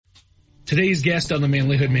Today's guest on the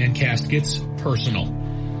Manlyhood Mancast gets personal.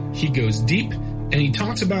 He goes deep, and he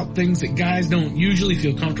talks about things that guys don't usually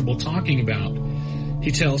feel comfortable talking about.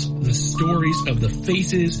 He tells the stories of the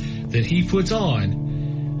faces that he puts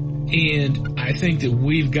on, and I think that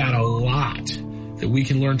we've got a lot that we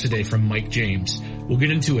can learn today from Mike James. We'll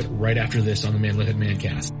get into it right after this on the Manlyhood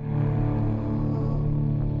Mancast.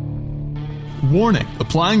 Warning,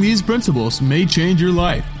 applying these principles may change your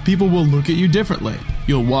life. People will look at you differently.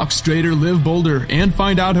 You'll walk straighter, live bolder, and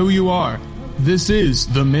find out who you are. This is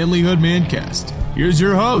the Manlyhood Mancast. Here's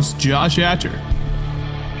your host, Josh Hatcher.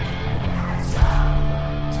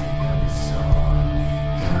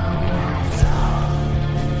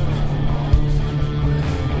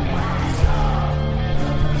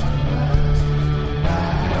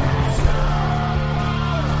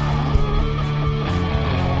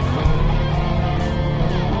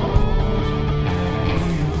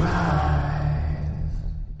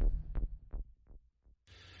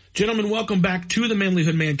 Gentlemen, welcome back to the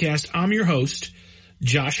Manlyhood Mancast. I'm your host,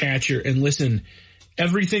 Josh Hatcher, and listen,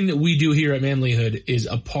 everything that we do here at Manlyhood is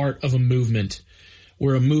a part of a movement.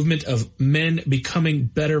 We're a movement of men becoming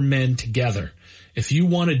better men together. If you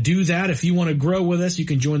want to do that, if you want to grow with us, you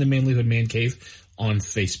can join the Manlyhood Man Cave on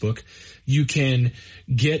Facebook. You can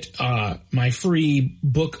get my free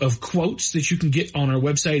book of quotes that you can get on our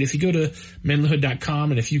website. If you go to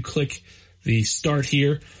manlyhood.com and if you click the start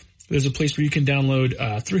here, there's a place where you can download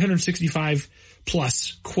 365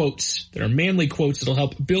 plus quotes that are manly quotes that'll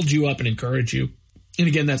help build you up and encourage you. And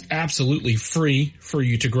again, that's absolutely free for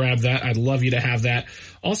you to grab that. I'd love you to have that.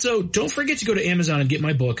 Also, don't forget to go to Amazon and get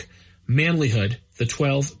my book, Manlyhood, The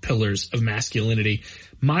 12 Pillars of Masculinity.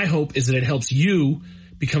 My hope is that it helps you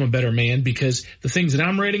become a better man, because the things that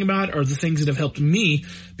I'm writing about are the things that have helped me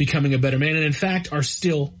becoming a better man, and in fact are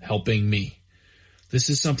still helping me. This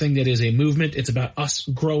is something that is a movement. It's about us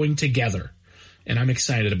growing together, and I'm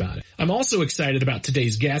excited about it. I'm also excited about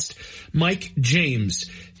today's guest. Mike James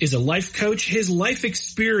is a life coach. His life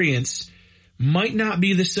experience might not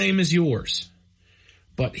be the same as yours,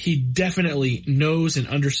 but he definitely knows and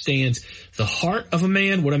understands the heart of a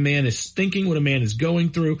man, what a man is thinking, what a man is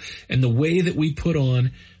going through, and the way that we put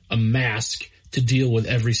on a mask to deal with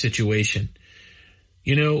every situation.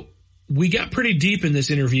 You know, we got pretty deep in this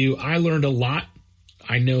interview. I learned a lot.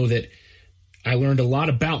 I know that I learned a lot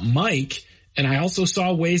about Mike, and I also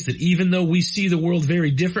saw ways that even though we see the world very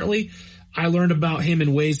differently, I learned about him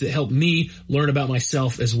in ways that helped me learn about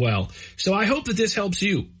myself as well. So I hope that this helps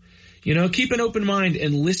you. You know, keep an open mind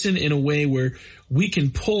and listen in a way where we can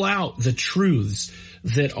pull out the truths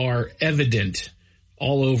that are evident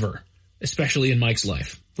all over, especially in Mike's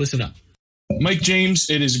life. Listen up. Mike James,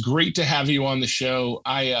 it is great to have you on the show.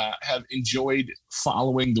 I have enjoyed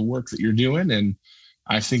following the work that you're doing, and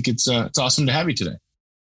I think it's awesome to have you today.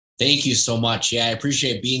 Thank you so much. Yeah, I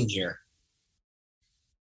appreciate being here.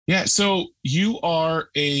 Yeah, so you are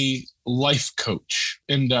a life coach,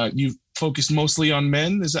 and you focus mostly on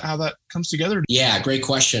men. Is that how that comes together? Yeah, great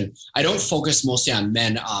question. I don't focus mostly on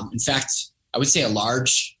men. In fact, I would say a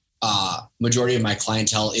large majority of my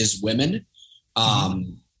clientele is women,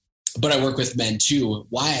 but I work with men too.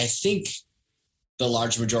 Why I think the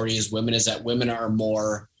large majority is women is that women are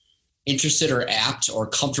more interested or apt or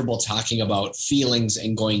comfortable talking about feelings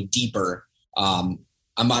and going deeper. I'm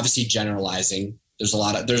obviously generalizing.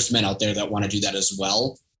 There's men out there that want to do that as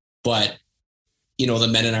well, but you know, the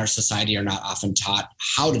men in our society are not often taught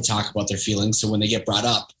how to talk about their feelings. So when they get brought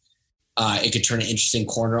up, it could turn an interesting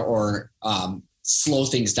corner or slow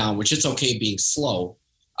things down, which it's okay being slow.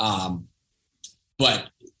 But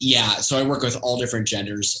yeah, so I work with all different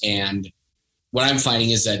genders, and what I'm finding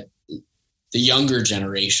is that the younger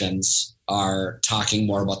generations are talking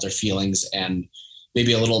more about their feelings and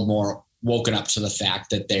maybe a little more woken up to the fact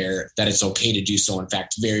that it's okay to do so. In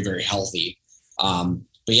fact, very, very healthy.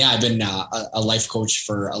 But yeah, I've been a life coach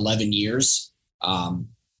for 11 years.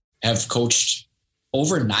 Have coached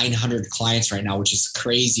over 900 clients right now, which is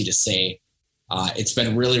crazy to say. It's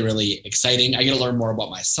been really, really exciting. I get to learn more about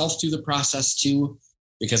myself through the process too,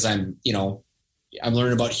 because I'm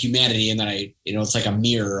learning about humanity, and then it's like a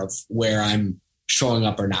mirror of where I'm showing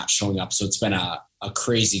up or not showing up. So it's been a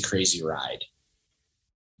crazy, crazy ride.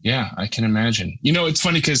 Yeah, I can imagine. You know, it's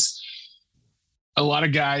funny because a lot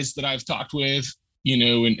of guys that I've talked with, you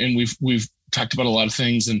know, and we've talked about a lot of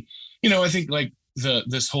things, and you know, I think like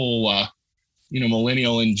this whole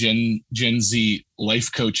millennial and Gen Z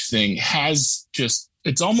life coach thing has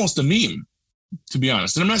it's almost a meme, to be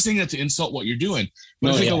honest. And I'm not saying that to insult what you're doing,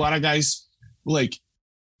 but I think a lot of guys like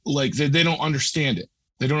they don't understand it.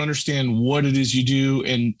 They don't understand what it is you do.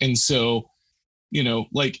 And so, you know,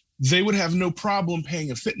 like they would have no problem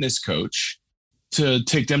paying a fitness coach to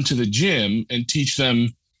take them to the gym and teach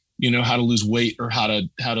them, how to lose weight or how to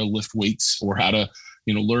lift weights or how to,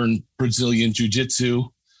 learn Brazilian jiu-jitsu,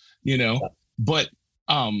 but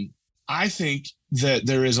I think that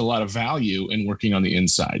there is a lot of value in working on the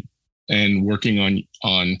inside and working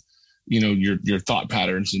on your thought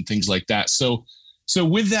patterns and things like that. So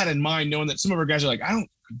with that in mind, knowing that some of our guys are like, I don't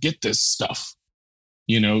get this stuff,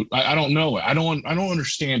 I don't know it. I don't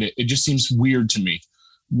understand it. It just seems weird to me.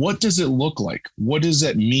 What does it look like? What does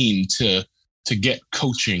that mean to get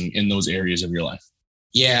coaching in those areas of your life?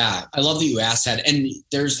 Yeah, I love that you asked that. And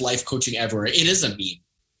there's life coaching everywhere. It is a meme.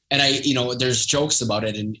 And there's jokes about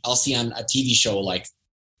it. And I'll see on a TV show like,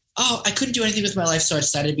 oh, I couldn't do anything with my life, so I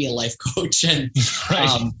decided to be a life coach. And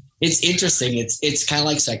right. It's interesting. It's kind of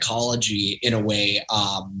like psychology in a way,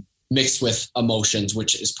 mixed with emotions,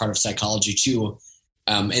 which is part of psychology too,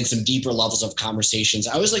 and some deeper levels of conversations.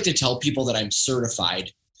 I always like to tell people that I'm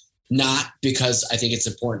certified, not because I think it's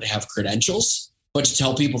important to have credentials, but to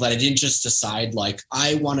tell people that I didn't just decide like,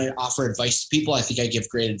 I want to offer advice to people. I think I give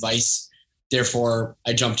great advice. Therefore,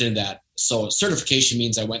 I jumped into that. So certification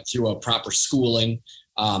means I went through a proper schooling.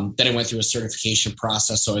 Then I went through a certification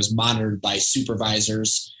process. So I was monitored by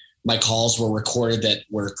supervisors. My calls were recorded that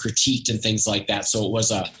were critiqued and things like that. So it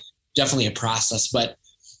was definitely a process. But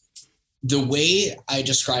the way I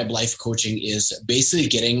describe life coaching is basically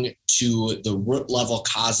getting to the root level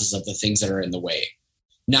causes of the things that are in the way.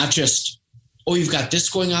 Not just, oh, you've got this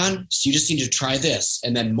going on, so you just need to try this,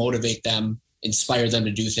 and then motivate them, inspire them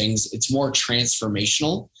to do things. It's more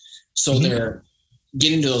transformational. So they're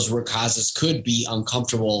getting to those root causes could be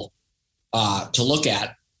uncomfortable to look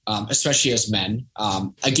at, especially as men.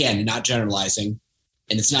 Again, not generalizing,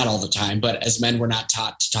 and it's not all the time, but as men, we're not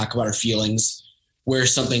taught to talk about our feelings, where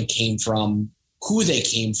something came from, who they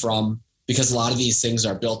came from, because a lot of these things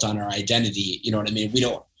are built on our identity. You know what I mean?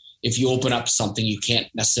 If you open up something, you can't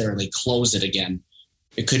necessarily close it again.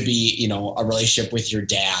 It could be, a relationship with your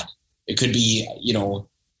dad. It could be,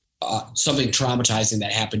 something traumatizing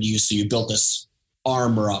that happened to you. So you built this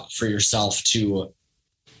armor up for yourself to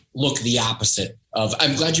look the opposite of.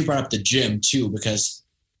 I'm glad you brought up the gym too, because,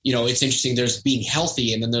 it's interesting. There's being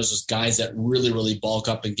healthy, and then there's those guys that really, really bulk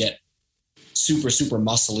up and get super, super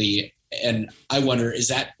muscly. And I wonder, is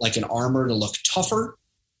that like an armor to look tougher?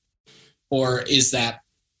 Or is that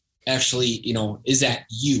actually, is that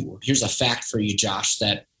you? Here's a fact for you, Josh,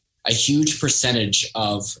 that a huge percentage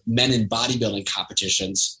of men in bodybuilding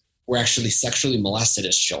competitions were actually sexually molested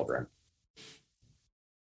as children.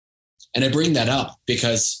 And I bring that up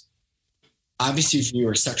because obviously if you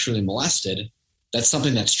were sexually molested, that's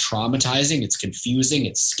something that's traumatizing, it's confusing,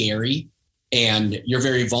 it's scary, and you're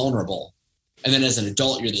very vulnerable. And then as an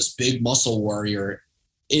adult, you're this big muscle warrior.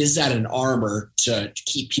 Is that an armor to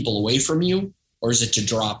keep people away from you, or is it to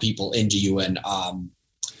draw people into you? And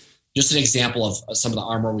just an example of some of the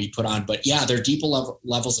armor we put on. But yeah, there are deeper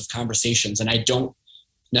levels of conversations. And I don't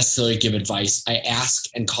necessarily give advice. I ask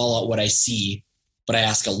and call out what I see, but I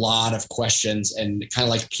ask a lot of questions, and kind of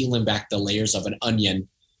like peeling back the layers of an onion.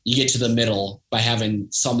 You get to the middle by having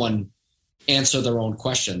someone answer their own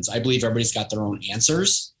questions. I believe everybody's got their own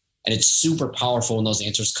answers, and it's super powerful when those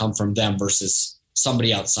answers come from them versus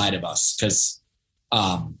somebody outside of us. Because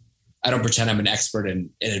I don't pretend I'm an expert in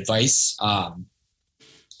advice.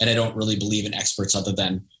 And I don't really believe in experts other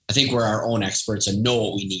than I think we're our own experts and know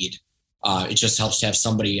what we need. It just helps to have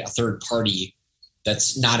somebody, a third party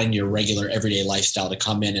that's not in your regular everyday lifestyle, to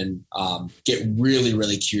come in and get really,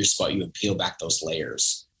 really curious about you and peel back those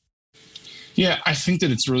layers. Yeah, I think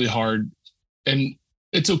that it's really hard, and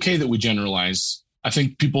it's okay that we generalize. I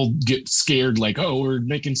think people get scared, like, oh, we're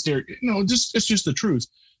making it's just the truth.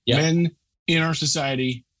 Yeah. Men in our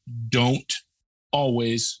society don't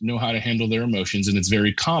always know how to handle their emotions, and it's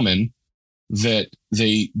very common that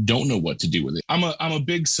they don't know what to do with it. I'm a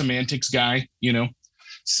big semantics guy,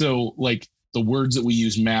 so like the words that we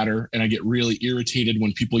use matter, and I get really irritated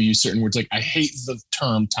when people use certain words. Like I hate the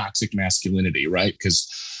term toxic masculinity, right?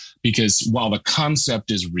 Because while the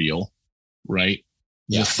concept is real, right?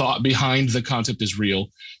 Yeah. The thought behind the concept is real.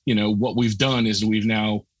 What we've done is we've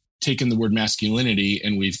now taken the word masculinity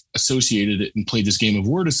and we've associated it and played this game of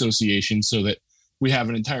word association, so that we have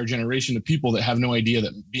an entire generation of people that have no idea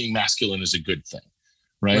that being masculine is a good thing.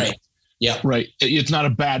 Right. Yeah. Right. It's not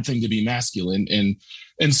a bad thing to be masculine.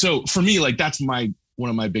 And so for me, like that's one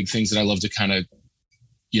of my big things that I love to kind of,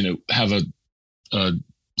 have a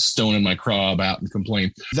stone in my craw about and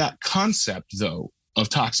complain. That concept though of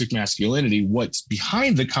toxic masculinity, what's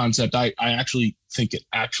behind the concept, I actually think it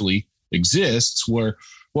actually exists, where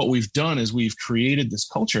what we've done is we've created this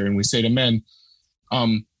culture, and we say to men,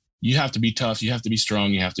 you have to be tough, you have to be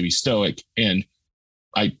strong, you have to be stoic. And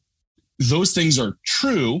those things are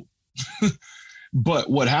true, but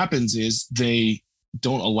what happens is they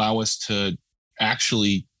don't allow us to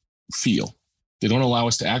actually feel. They don't allow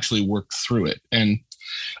us to actually work through it. And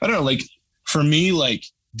I don't know, like for me, like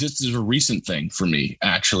this is a recent thing for me,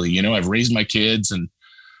 actually. I've raised my kids and,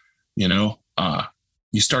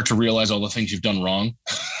 you start to realize all the things you've done wrong.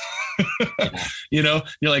 You're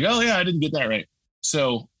like, oh yeah, I didn't get that right.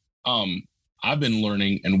 So I've been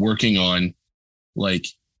learning and working on, like,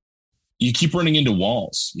 you keep running into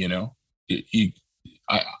walls, I know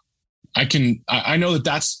that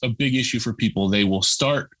that's a big issue for people. They will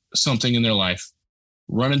start something in their life,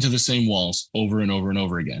 run into the same walls over and over and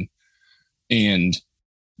over again, and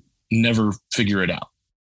never figure it out.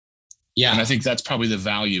 Yeah. And I think that's probably the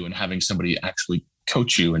value in having somebody actually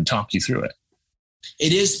coach you and talk you through it.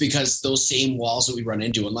 It is, because those same walls that we run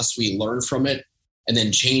into, unless we learn from it and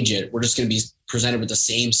then change it, we're just going to be presented with the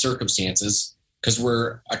same circumstances because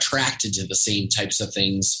we're attracted to the same types of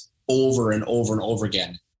things over and over and over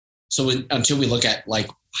again. So until we look at like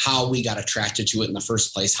how we got attracted to it in the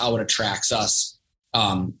first place, how it attracts us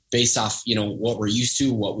based off, what we're used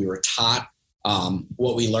to, what we were taught,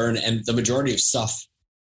 what we learn. And the majority of stuff,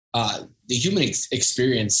 the human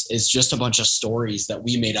experience is just a bunch of stories that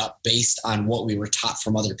we made up based on what we were taught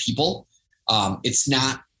from other people. It's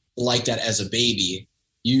not like that as a baby.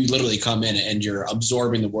 You literally come in and you're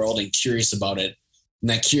absorbing the world and curious about it. And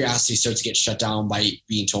that curiosity starts to get shut down by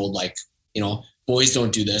being told, like, boys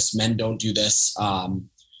don't do this, men don't do this,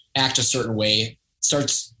 act a certain way. It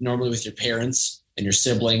starts normally with your parents and your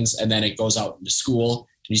siblings, and then it goes out into school.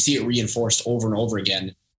 And you see it reinforced over and over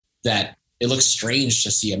again that it looks strange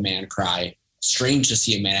to see a man cry, strange to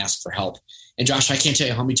see a man ask for help. And Josh, I can't tell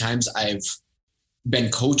you how many times I've been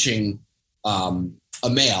coaching a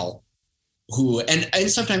male who,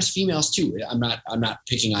 and sometimes females too. I'm not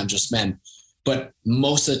picking on just men, but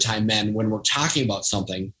most of the time men, when we're talking about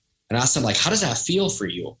something and ask them like, how does that feel for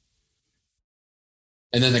you?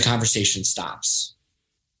 And then the conversation stops.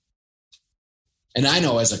 And I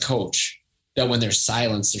know as a coach that when there's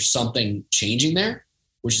silence, there's something changing there,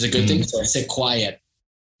 which is a good thing. So I sit quiet.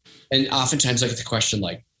 And oftentimes I get the question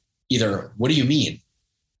like, either, what do you mean?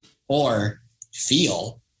 Or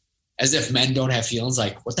feel, as if men don't have feelings.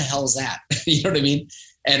 Like, what the hell is that? You know what I mean?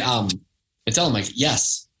 And I tell them like,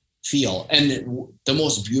 yes, feel. And the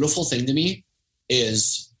most beautiful thing to me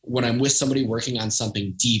is when I'm with somebody working on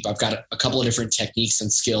something deep, I've got a couple of different techniques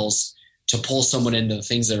and skills to pull someone into the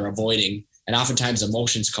things they're avoiding. And oftentimes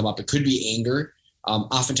emotions come up. It could be anger.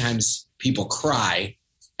 Oftentimes people cry.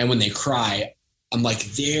 And when they cry, I'm like,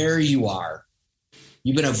 there you are.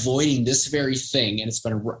 You've been avoiding this very thing. And it's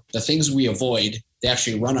been the things we avoid, they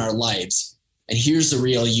actually run our lives. And here's the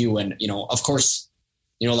real you. And, of course,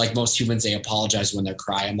 like most humans, they apologize when they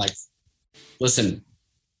cry. I'm like, listen,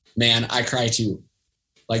 man, I cry too.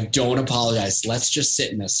 Like, don't apologize. Let's just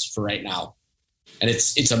sit in this for right now. And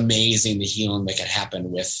it's amazing the healing that can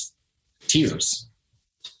happen with tears.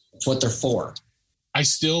 It's what they're for. I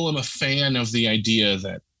still am a fan of the idea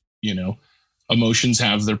that, emotions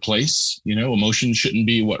have their place. Emotions shouldn't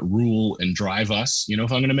be what rule and drive us. If I'm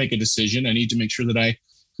going to make a decision, I need to make sure that I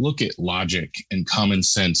look at logic and common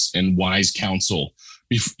sense and wise counsel,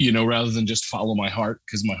 rather than just follow my heart,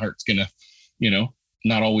 because my heart's going to,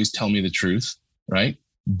 not always tell me the truth. Right.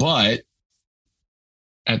 But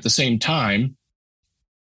at the same time,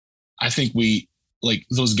 I think we, like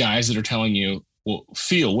those guys that are telling you, well,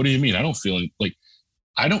 feel, what do you mean? I don't feel like,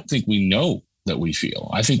 I don't think we know that we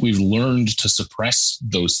feel. I think we've learned to suppress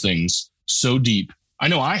those things so deep. I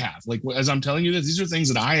know I have, like, as I'm telling you this, these are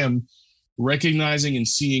things that I am recognizing and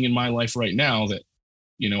seeing in my life right now that,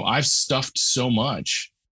 I've stuffed so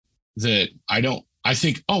much that I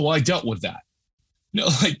think, oh, well, I dealt with that. No,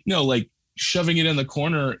 shoving it in the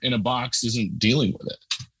corner in a box isn't dealing with it.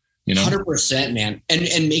 100%, man.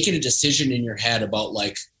 And making a decision in your head about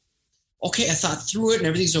like, okay, I thought through it and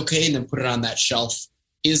everything's okay. And then put it on that shelf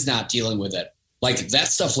is not dealing with it. Like, that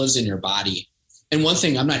stuff lives in your body. And one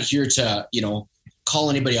thing, I'm not here to,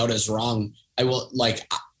 call anybody out as wrong. I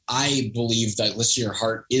believe that listening to your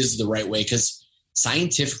heart is the right way, because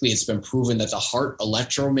scientifically it's been proven that the heart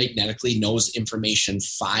electromagnetically knows information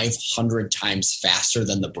 500 times faster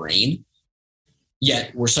than the brain.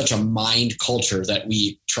 Yet we're such a mind culture that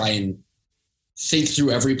we try and think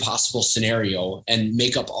through every possible scenario and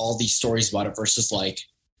make up all these stories about it versus like,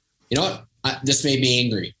 you know what, this made me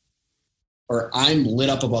angry, or I'm lit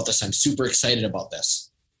up about this. I'm super excited about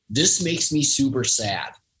this. This makes me super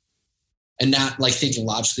sad. And not like thinking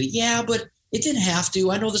logically, yeah, but it didn't have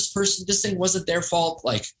to. I know this person, this thing wasn't their fault.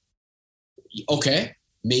 Like, okay,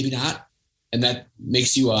 maybe not. And that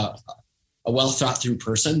makes you a well thought through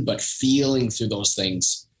person, but feeling through those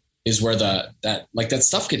things is where that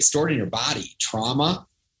stuff gets stored in your body. Trauma,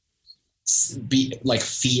 like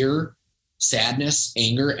fear, sadness,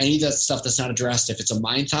 anger, any of that stuff that's not addressed. If it's a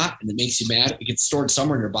mind thought and it makes you mad, it gets stored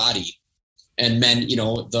somewhere in your body. And men,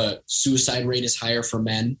 the suicide rate is higher for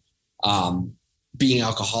men. Being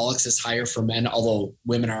alcoholics is higher for men, although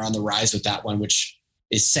women are on the rise with that one, which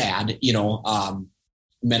is sad.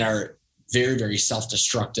 Men are very, very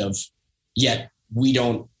self-destructive, yet we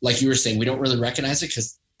don't, like you were saying, we don't really recognize it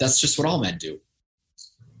because that's just what all men do.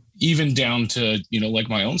 Even down to, like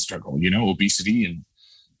my own struggle, obesity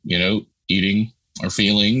and, eating our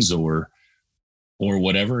feelings or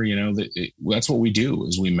whatever, that's what we do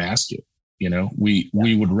is we mask it. We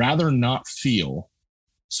would rather not feel.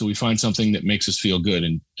 So we find something that makes us feel good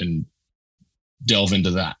and delve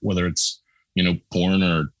into that, whether it's, porn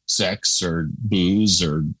or sex or booze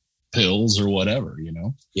or pills or whatever,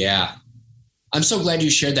 Yeah. I'm so glad you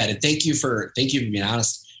shared that. And thank you for being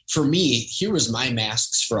honest. For me, here was my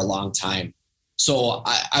masks for a long time. So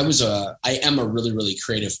I am a really, really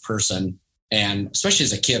creative person. And especially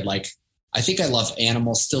as a kid, like, I think I love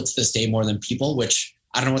animals still to this day more than people, which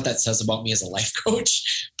I don't know what that says about me as a life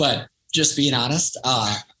coach, but just being honest,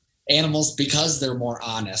 animals, because they're more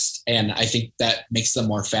honest. And I think that makes them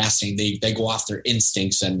more fascinating. They go off their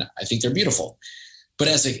instincts and I think they're beautiful. But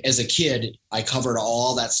as a kid, I covered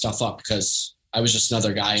all that stuff up because I was just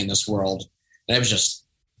another guy in this world. And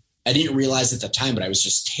I didn't realize at the time, but I was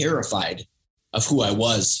just terrified of who I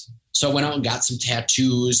was. So I went out and got some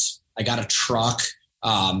tattoos. I got a truck.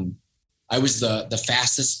 I was the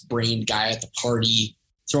fastest brained guy at the party,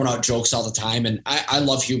 throwing out jokes all the time. And I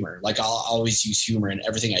love humor. Like, I'll always use humor in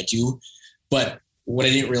everything I do. But what I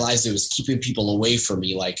didn't realize, it was keeping people away from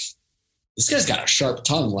me. Like, this guy's got a sharp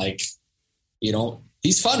tongue. Like,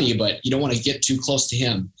 he's funny, but you don't want to get too close to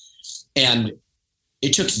him. And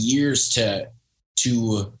it took years to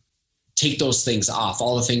take those things off,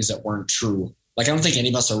 all the things that weren't true. Like, I don't think any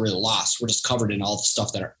of us are really lost. We're just covered in all the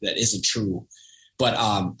stuff that isn't true. But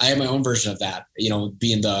I have my own version of that,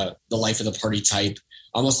 being the life of the party type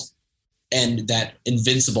almost, and that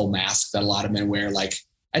invincible mask that a lot of men wear. Like,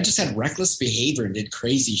 I just had reckless behavior and did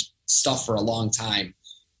crazy stuff for a long time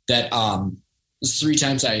that there's 3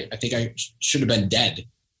 times I think I should have been dead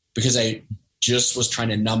because I just was trying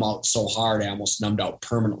to numb out so hard. I almost numbed out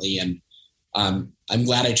permanently. And I'm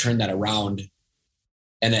glad I turned that around.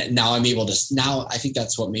 And now I'm able to, I think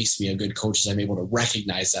that's what makes me a good coach, is I'm able to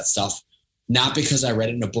recognize that stuff, not because I read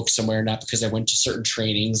it in a book somewhere, not because I went to certain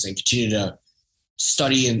trainings and continue to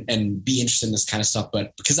study and be interested in this kind of stuff,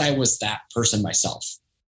 but because I was that person myself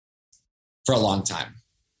for a long time.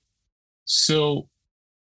 So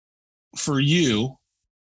for you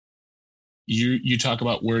talk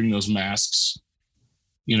about wearing those masks,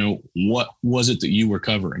 what was it that you were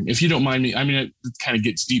covering? If you don't mind me, I mean, it kind of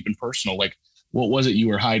gets deep and personal. Like, what was it you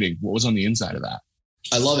were hiding? What was on the inside of that?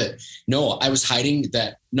 I love it. No, I was hiding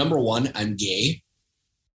that, number one, I'm gay.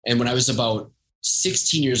 And when I was about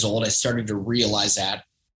 16 years old, I started to realize that.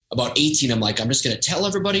 About 18, I'm like, I'm just going to tell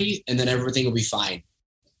everybody and then everything will be fine.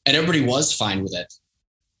 And everybody was fine with it,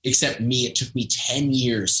 except me. It took me 10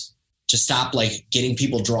 years to stop like getting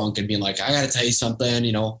people drunk and being like, I got to tell you something,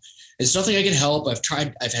 it's nothing I can help.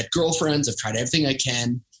 I've had girlfriends. I've tried everything I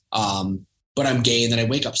can. But I'm gay. And then I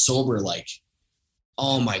wake up sober, like,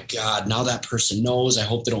 oh my God, now that person knows. I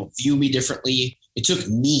hope they don't view me differently. It took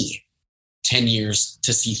me 10 years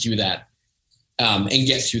to see through that and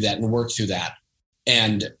get through that and work through that.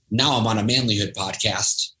 And now I'm on a manlyhood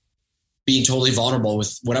podcast, being totally vulnerable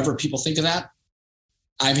with whatever people think of that.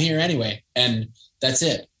 I'm here anyway. And that's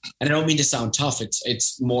it. And I don't mean to sound tough.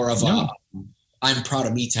 It's more of a I'm proud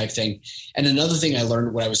of me type thing. And another thing I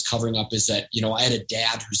learned when I was covering up is that, I had a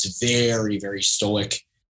dad who's very, very stoic.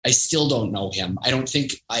 I still don't know him. I don't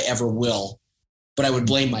think I ever will, but I would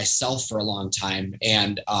blame myself for a long time.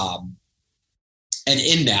 And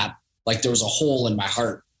in that, like, there was a hole in my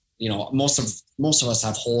heart. Most of us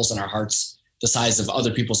have holes in our hearts the size of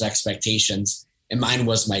other people's expectations. And mine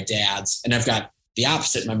was my dad's. And I've got the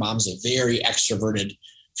opposite. My mom's a very extroverted,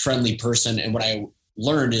 friendly person. And what I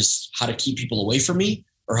learned is how to keep people away from me,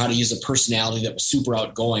 or how to use a personality that was super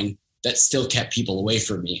outgoing that still kept people away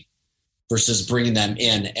from me versus bringing them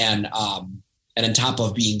in. And on top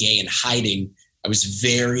of being gay and hiding, I was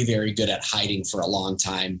very, very good at hiding for a long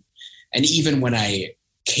time. And even when I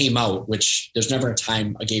came out, which there's never a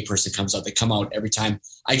time a gay person comes out, they come out every time.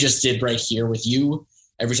 I just did right here with you.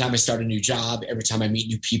 Every time I start a new job, every time I meet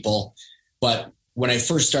new people. But when I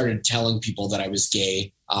first started telling people that I was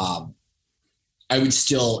gay, I would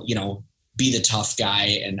still, be the tough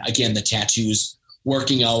guy. And again, the tattoos,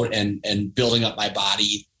 working out and building up my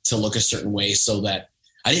body to look a certain way so that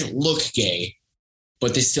I didn't look gay,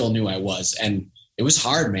 but they still knew I was. And it was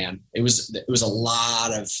hard, man. It was a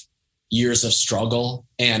lot of years of struggle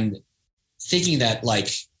and thinking that, like,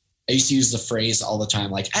 I used to use the phrase all the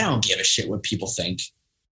time, like, I don't give a shit what people think.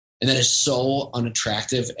 And that is so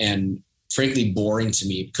unattractive and frankly boring to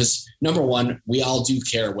me because, number one, we all do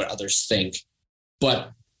care what others think.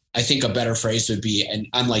 But I think a better phrase would be, and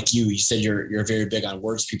I'm like you said you're very big on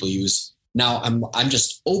words people use. Now I'm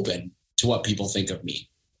just open to what people think of me.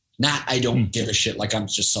 Not I don't give a shit, like I'm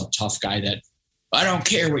just some tough guy that I don't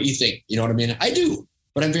care what you think. You know what I mean? I do,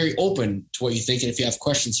 but I'm very open to what you think. And if you have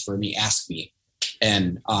questions for me, ask me.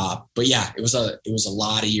 And but yeah, it was a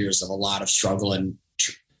lot of years of a lot of struggle and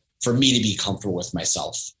for me to be comfortable with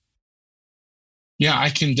myself. Yeah, I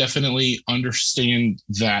can definitely understand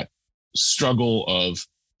that struggle of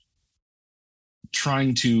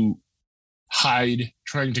trying to hide,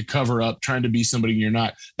 trying to cover up, trying to be somebody you're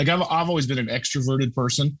not. Like I've always been an extroverted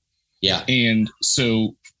person. Yeah. And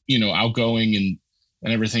so, you know, outgoing and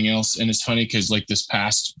everything else. And it's funny because like this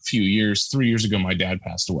past few years, 3 years ago, my dad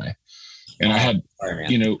passed away. And I had,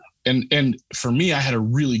 you know, and for me, I had a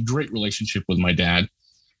really great relationship with my dad.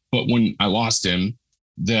 But when I lost him,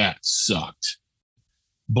 that sucked.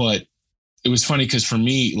 But it was funny because for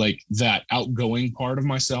me, like that outgoing part of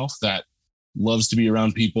myself that loves to be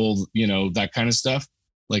around people, you know, that kind of stuff,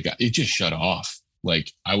 like it just shut off.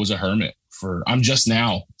 Like I was a hermit I'm just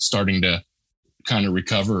now starting to kind of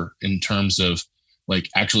recover in terms of like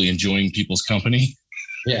actually enjoying people's company.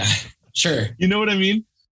 Yeah, sure. You know what I mean?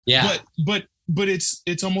 Yeah. But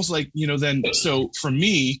it's almost like, you know, then, so for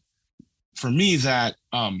me that,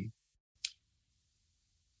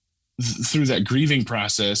 through that grieving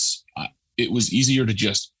process, it was easier to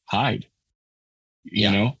just hide, you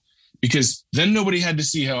know, because then nobody had to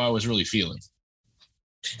see how I was really feeling.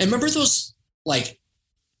 And remember those like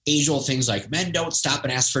age-old things like men don't stop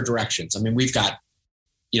and ask for directions. I mean, we've got,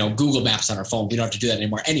 you know, Google Maps on our phone. We don't have to do that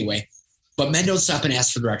anymore anyway, but men don't stop and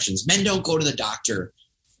ask for directions. Men don't go to the doctor.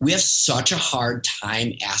 We have such a hard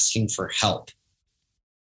time asking for help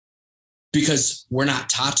because we're not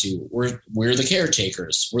taught to. We're the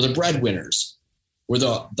caretakers. We're the breadwinners. We're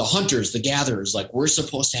the hunters, the gatherers. Like we're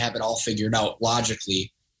supposed to have it all figured out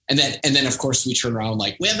logically. And then of course we turn around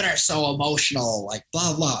like women are so emotional, like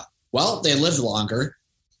blah, blah. Well, they live longer.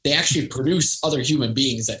 They actually produce other human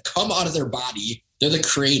beings that come out of their body. They're the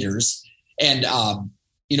creators. And,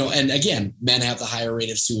 you know, and again, men have the higher rate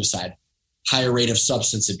of suicide, higher rate of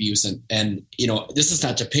substance abuse. And, you know, this is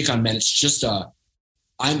not to pick on men. It's just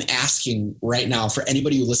I'm asking right now for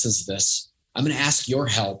anybody who listens to this, I'm going to ask your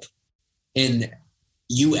help in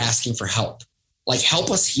you asking for help. Like help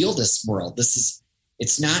us heal this world.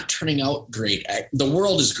 It's not turning out great. The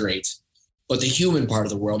world is great, but the human part of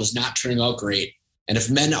the world is not turning out great. And if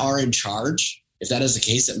men are in charge, if that is the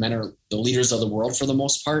case, that men are the leaders of the world for the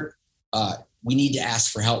most part, we need to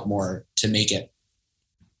ask for help more to make it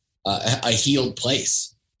a healed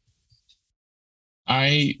place.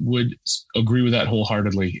 I would agree with that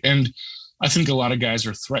wholeheartedly. And I think a lot of guys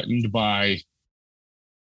are threatened by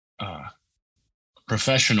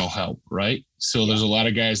professional help, right? So there's a lot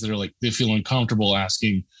of guys that are like, they feel uncomfortable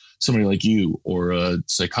asking somebody like you or a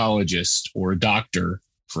psychologist or a doctor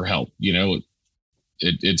for help. You know,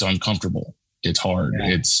 it's uncomfortable. It's hard. Yeah.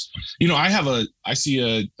 It's, you know, I see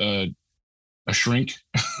a shrink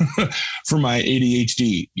for my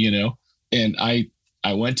ADHD, you know, and I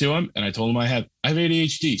went to him and I told him I have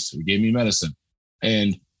ADHD. So he gave me medicine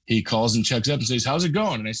and he calls and checks up and says, how's it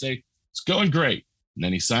going? And I say, it's going great. And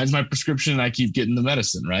then he signs my prescription and I keep getting the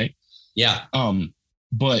medicine. Right. Yeah.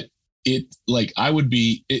 But it would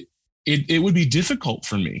be difficult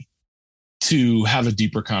for me to have a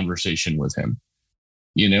deeper conversation with him,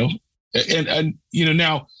 you know, and, you know,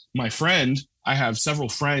 now my friend, I have several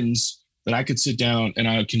friends that I could sit down and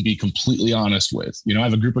I can be completely honest with. You know, I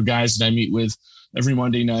have a group of guys that I meet with every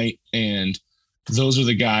Monday night. And those are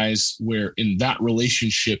the guys where in that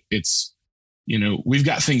relationship, it's, you know, we've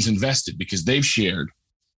got things invested because they've shared,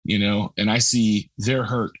 you know, and I see their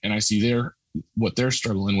hurt and I see what they're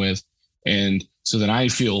struggling with. And so then I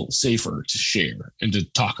feel safer to share and to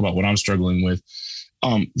talk about what I'm struggling with.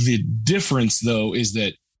 The difference though, is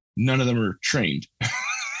that none of them are trained,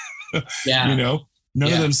 yeah. You know,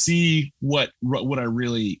 none of them see what I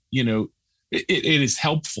really, you know, it is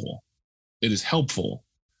helpful. It is helpful,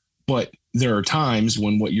 but there are times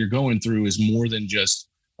when what you're going through is more than just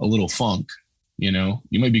a little funk. You know,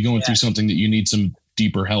 you might be going through something that you need some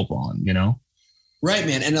deeper help on, you know? Right,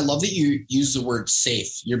 man. And I love that you use the word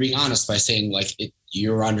safe. You're being honest by saying like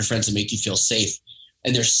you're around your friends that make you feel safe.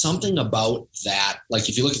 And there's something about that. Like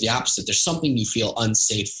if you look at the opposite, there's something you feel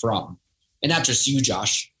unsafe from. And not just you,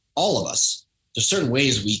 Josh, all of us. There's certain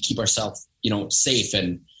ways we keep ourselves, safe.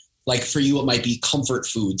 And like for you, it might be comfort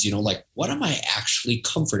foods, like what am I actually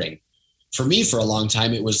comforting? For me, for a long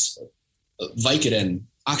time, it was Vicodin,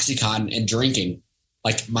 Oxycontin, and drinking.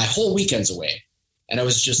 Like my whole weekend's away. And I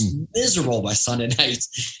was just miserable by Sunday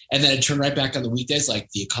nights. And then I turned right back on the weekdays, like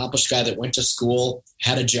the accomplished guy that went to school,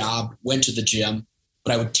 had a job, went to the gym,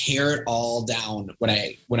 but I would tear it all down when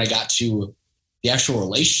I got to the actual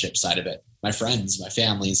relationship side of it, my friends, my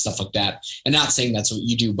family and stuff like that. And not saying that's what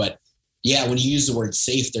you do, but yeah, when you use the word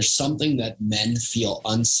safe, there's something that men feel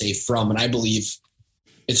unsafe from. And I believe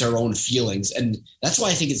it's our own feelings. And that's why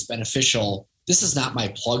I think it's beneficial. This is not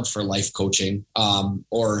my plug for life coaching,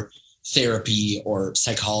 or therapy or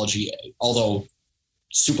psychology, although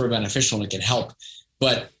super beneficial and it can help.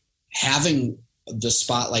 But having the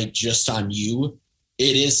spotlight just on you,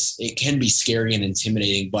 it can be scary and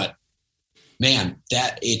intimidating, but man,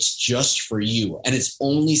 that it's just for you. And it's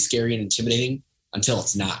only scary and intimidating until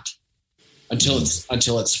it's not, until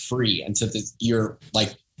it's free, until you're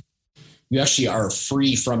like, you actually are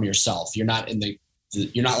free from yourself. You're not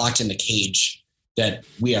you're not locked in the cage that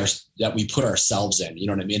we put ourselves in, you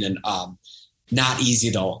know what I mean? And not easy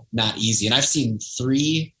though, not easy. And I've seen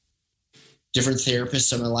 3 different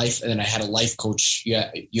therapists in my life. And then I had a life coach. You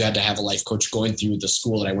had to have a life coach going through the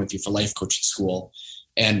school that I went through for life coaching school.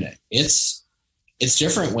 And it's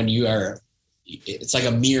different when it's like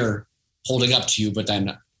a mirror holding up to you, but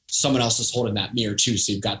then someone else is holding that mirror too.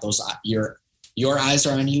 So you've got those, your eyes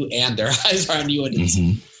are on you and their eyes are on you.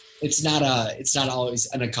 And it's not always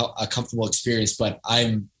a comfortable experience, but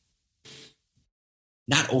I'm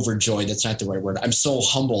not overjoyed. That's not the right word. I'm so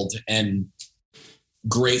humbled and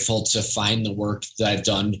grateful to find the work that I've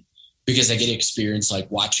done, because I get to experience like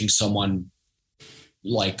watching someone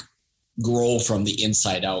like grow from the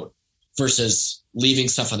inside out versus leaving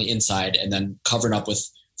stuff on the inside and then covering up with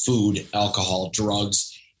food, alcohol,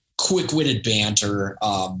 drugs, quick-witted banter.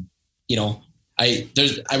 I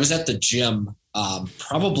was at the gym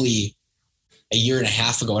probably a year and a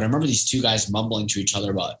half ago. And I remember these 2 guys mumbling to each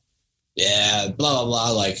other about, yeah, blah, blah, blah.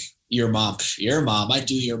 Like your mom, I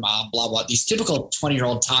do your mom, blah, blah. These typical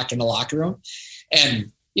 20-year-old talk in the locker room.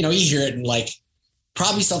 And, you hear it and like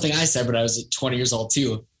probably something I said, but I was 20 years old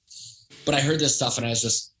too. But I heard this stuff and I was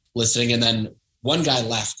just listening. And then one guy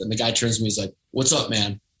left and the guy turns to me. He's like, "What's up,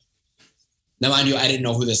 man?" Now, mind you, I didn't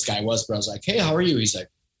know who this guy was, but I was like, "Hey, how are you?" He's like,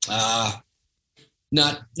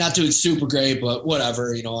 not doing super great, but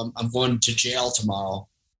whatever. I'm going to jail tomorrow.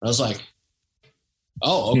 And I was like,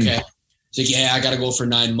 "Oh, okay." He's like, "Yeah, I got to go for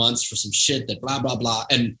 9 months for some shit that blah, blah, blah."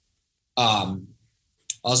 And I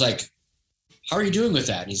was like, "How are you doing with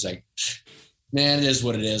that?" And he's like, "Man, it is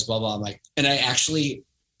what it is, blah, blah." I'm like, and I actually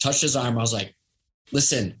touched his arm. I was like,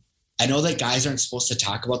 "Listen, I know that guys aren't supposed to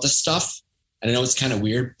talk about this stuff. And I know it's kind of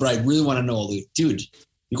weird, but I really want to know, dude,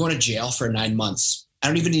 you're going to jail for 9 months. I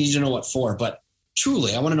don't even need to know what for, but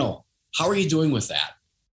truly, I want to know, how are you doing with that?"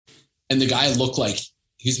 And the guy looked like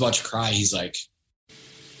he's about to cry. He's like,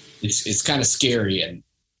 it's kind of scary. And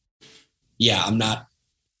yeah,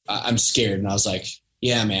 I'm scared. And I was like,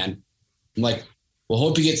 "Yeah, man." I'm like, "Well,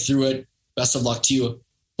 hope you get through it. Best of luck to you."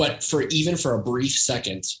 But for a brief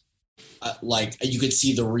second, like you could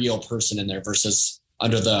see the real person in there versus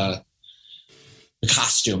under the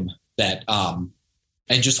costume that,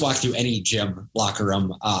 and just walk through any gym locker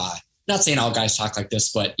room. Not saying all guys talk like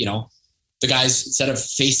this, but the guys, instead of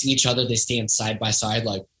facing each other, they stand side by side,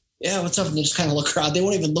 like, "Yeah, what's up?" And they just kind of look around. They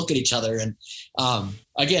won't even look at each other. And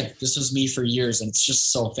again, this was me for years. And it's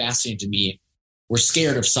just so fascinating to me. We're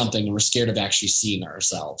scared of something and we're scared of actually seeing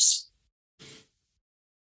ourselves.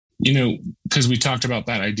 Because we talked about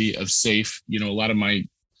that idea of safe, a lot of my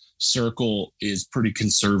circle is pretty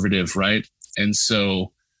conservative, right? And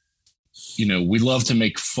so, we love to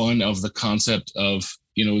make fun of the concept of,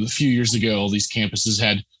 a few years ago, all these campuses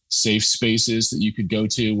had safe spaces that you could go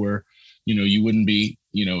to where, you wouldn't be,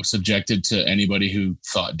 subjected to anybody who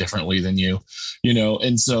thought differently than you,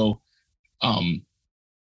 and so, and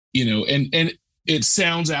it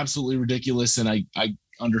sounds absolutely ridiculous. And I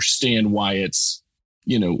understand why it's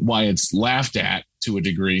laughed at to a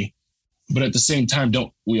degree, but at the same time,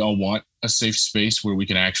 don't we all want a safe space where we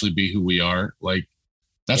can actually be who we are? Like,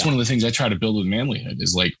 that's one of the things I try to build with Manlyhood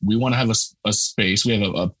is like, we want to have a space. We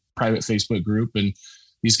have a private Facebook group and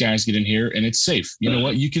these guys get in here and it's safe. You know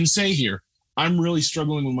what? You can say here, "I'm really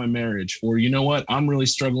struggling with my marriage," or, "You know what? I'm really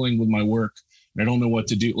struggling with my work and I don't know what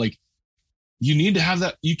to do." Like, you need to have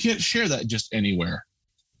that. You can't share that just anywhere,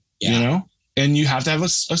 Yeah. you know, and you have to have a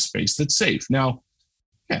space that's safe. Now,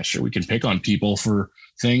 yeah, sure, we can pick on people for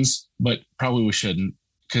things, but probably we shouldn't,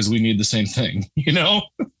 because we need the same thing, you know?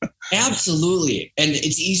 Absolutely. And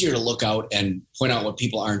it's easier to look out and point out what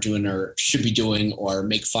people aren't doing or should be doing or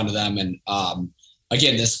make fun of them. And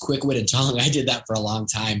again, this quick-witted tongue, I did that for a long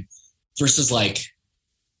time versus like,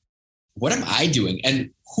 what am I doing?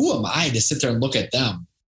 And who am I to sit there and look at them?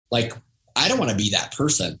 Like, I don't want to be that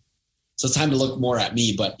person. So it's time to look more at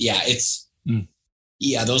me. But yeah,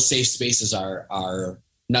 yeah, those safe spaces are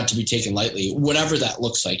not to be taken lightly, whatever that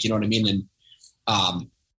looks like, you know what I mean? And,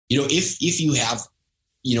 you know, if you have,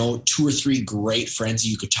 you know, 2 or 3 great friends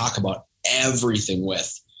you could talk about everything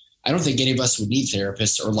with, I don't think any of us would need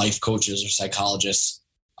therapists or life coaches or psychologists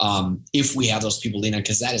if we have those people lean on,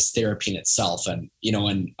 because that is therapy in itself. And, you know,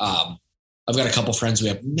 and I've got a couple friends, we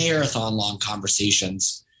have marathon long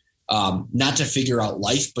conversations, not to figure out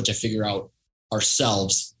life, but to figure out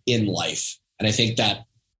ourselves in life. And I think that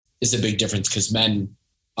is a big difference, because men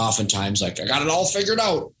oftentimes like, I got it all figured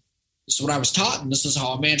out. This is what I was taught, and this is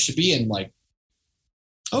how a man should be. And like,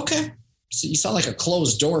 okay, so you sound like a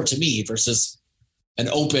closed door to me versus an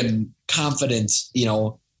open, confident, you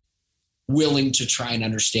know, willing to try and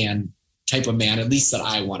understand type of man, at least that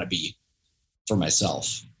I want to be for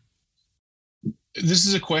myself. This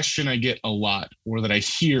is a question I get a lot, or that I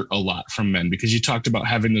hear a lot from men, because you talked about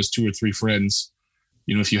having those 2 or 3 friends.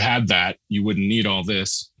 You know, if you had that, you wouldn't need all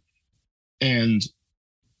this. And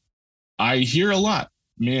I hear a lot,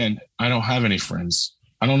 man, I don't have any friends.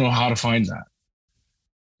 I don't know how to find that,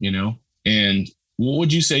 you know? And what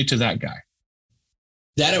would you say to that guy?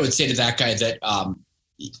 That I would say to that guy that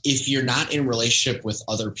if you're not in a relationship with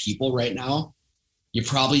other people right now, you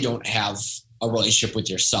probably don't have a relationship with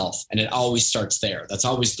yourself. And it always starts there. That's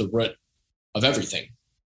always the root of everything.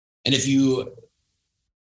 And if you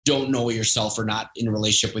don't know yourself or not in a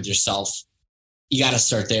relationship with yourself, you got to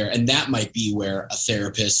start there. And that might be where a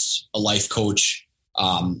therapist, a life coach,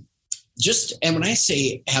 and when I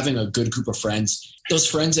say having a good group of friends, those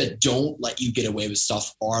friends that don't let you get away with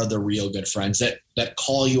stuff are the real good friends that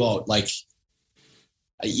call you out. Like,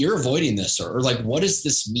 you're avoiding this, or like, what does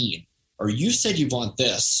this mean? Or you said you want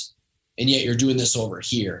this, and yet you're doing this over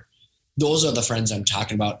here. Those are the friends I'm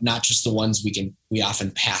talking about, not just the ones we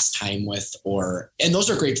often pass time with, and those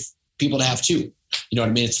are great people to have too. You know what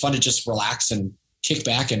I mean? It's fun to just relax and kick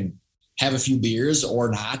back and have a few beers or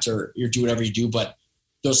not, or you do whatever you do. But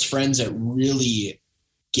those friends that really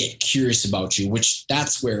get curious about you, which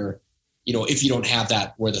that's where, you know, if you don't have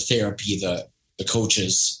that, where the therapy, the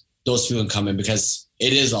coaches, those people can come in, because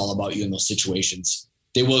it is all about you in those situations.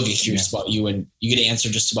 They will get curious about you, and you get to answer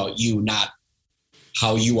just about you, not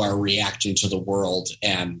how you are reacting to the world.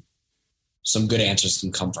 And some good answers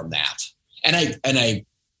can come from that. And I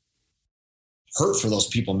hurt for those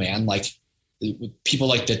people, man. Like, people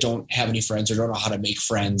like that don't have any friends or don't know how to make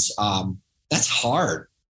friends. That's hard,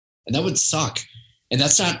 and that would suck. And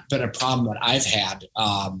that's not been a problem that I've had.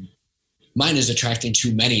 Mine is attracting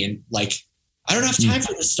too many, and like, I don't have time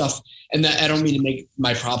for this stuff. And that, I don't mean to make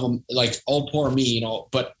my problem like, oh, poor me, you know,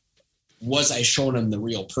 but was I showing them the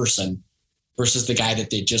real person versus the guy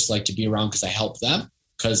that they just like to be around because I help them?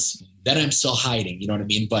 Because then I'm still hiding, you know what I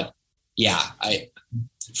mean? But yeah,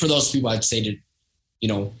 for those people, I'd say to, you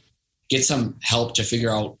know, get some help to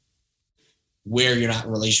figure out where you're not in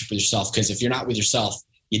a relationship with yourself. Because if you're not with yourself,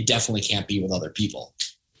 you definitely can't be with other people.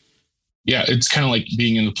 Yeah, it's kind of like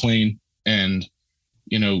being in the plane, and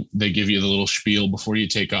you know, they give you the little spiel before you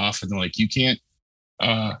take off, and they're like, you can't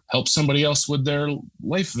help somebody else with their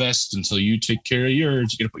life vest until you take care of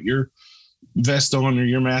yours. You got to put your vest on or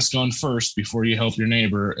your mask on first before you help your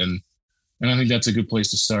neighbor. And I think that's a good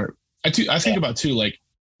place to start. I think about too, like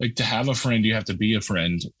to have a friend, you have to be a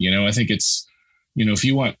friend. You know, I think it's, you know, if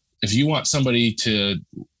you want somebody to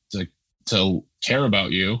care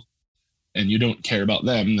about you, and you don't care about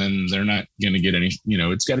them, then they're not going to get any, you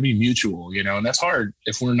know, it's got to be mutual, you know, and that's hard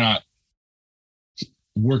if we're not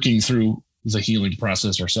working through the healing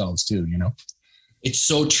process ourselves too, you know? It's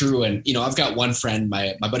so true. And, you know, I've got one friend,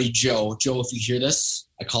 my buddy, Joe, if you hear this,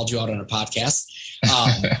 I called you out on a podcast.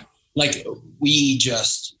 Like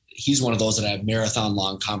he's one of those that I have marathon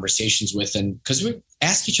long conversations with, and cause we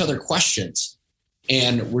ask each other questions,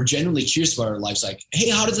 and we're genuinely curious about our lives. Like,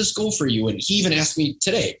 hey, how did this go for you? And he even asked me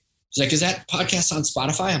today, he's like, is that podcast on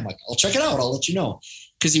Spotify? I'm like, I'll check it out. I'll let you know.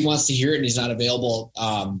 Cause he wants to hear it, and he's not available.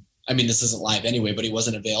 I mean, this isn't live anyway, but he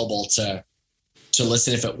wasn't available to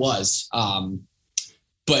listen if it was.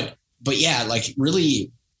 But yeah, like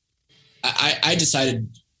really, I decided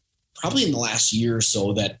probably in the last year or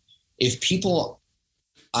so that if people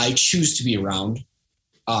I choose to be around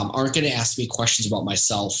aren't going to ask me questions about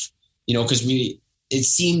myself, because it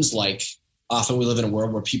seems like often we live in a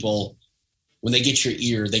world where people, when they get your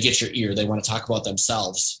ear, they want to talk about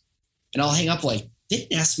themselves. And I'll hang up like, they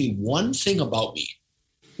didn't ask me one thing about me.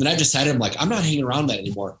 Then I've decided, I'm not hanging around that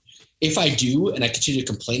anymore. If I do, and I continue to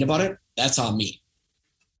complain about it, that's on me.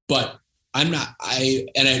 But I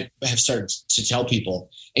have started to tell people,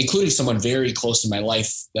 including someone very close in my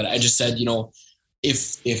life, that I just said,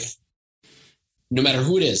 if no matter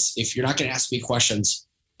who it is, if you're not going to ask me questions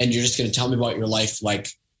and you're just going to tell me about your life, like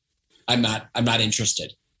I'm not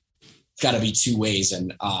interested. It's got to be two ways.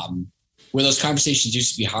 And where those conversations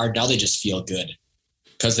used to be hard, now they just feel good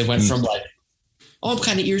because they went from like, oh, I'm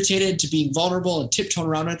kind of irritated, to being vulnerable and tiptoeing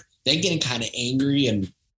around it, then getting kind of angry.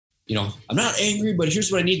 And, I'm not angry, but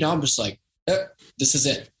here's what I need now. I'm just like, this is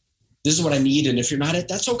it. This is what I need. And if you're not it,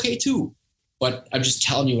 that's okay too. But I'm just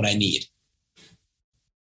telling you what I need.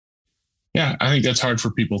 Yeah, I think that's hard for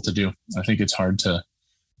people to do. I think it's hard to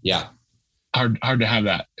have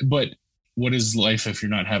that. But what is life if you're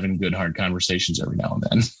not having good, hard conversations every now and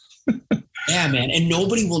then? Yeah, man. And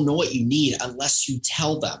nobody will know what you need unless you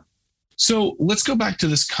tell them. So let's go back to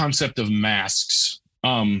this concept of masks.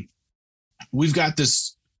 We've got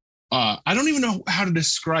this, I don't even know how to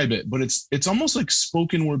describe it, but it's almost like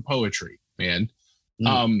spoken word poetry, man,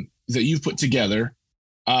 that you've put together.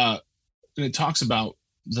 And it talks about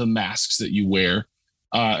the masks that you wear.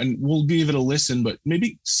 And we'll give it a listen, but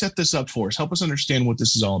maybe set this up for us. Help us understand what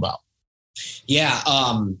this is all about. Yeah.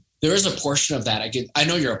 There is a portion of that. I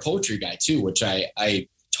know you're a poetry guy too, which I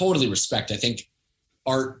totally respect. I think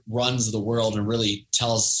art runs the world and really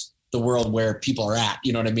tells the world where people are at.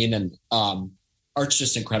 You know what I mean? And art's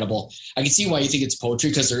just incredible. I can see why you think it's poetry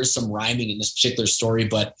because there is some rhyming in this particular story.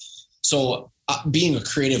 But so being a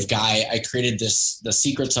creative guy, I created the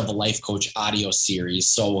Secrets of a Life Coach audio series.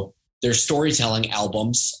 So they're storytelling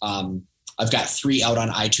albums. I've got 3 out on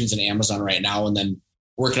iTunes and Amazon right now, and then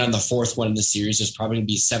working on the 4th one in the series. There's probably going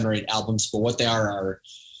to be 7 or 8 albums, but what they are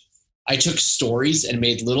I took stories and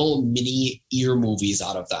made little mini ear movies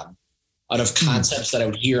out of them, out of concepts that I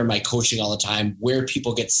would hear in my coaching all the time, where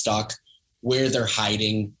people get stuck, where they're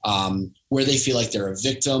hiding, where they feel like they're a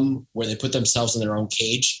victim, where they put themselves in their own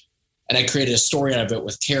cage. And I created a story out of it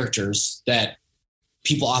with characters that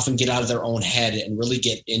people often get out of their own head and really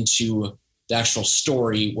get into the actual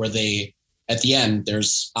story where they, at the end,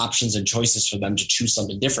 there's options and choices for them to choose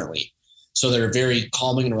something differently. So they're very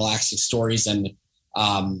calming and relaxing stories. And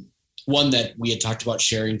one that we had talked about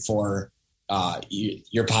sharing for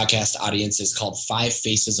your podcast audience is called 5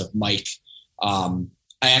 Faces of Mike. I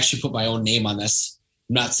actually put my own name on this.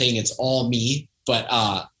 I'm not saying it's all me, but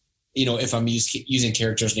if I'm using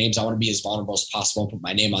characters' names, I want to be as vulnerable as possible and put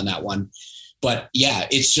my name on that one. But yeah,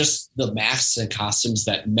 it's just the masks and costumes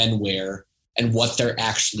that men wear and what they're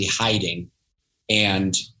actually hiding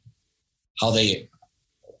and how a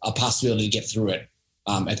possibility to get through it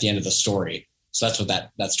at the end of the story. So that's what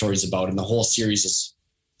that story is about. And the whole series is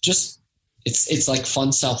just, it's like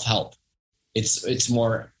fun self-help. It's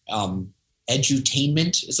more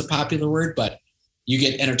edutainment is a popular word, but you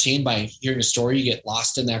get entertained by hearing a story. You get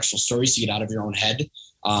lost in the actual story, so you get out of your own head,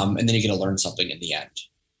 and then you get to learn something in the end.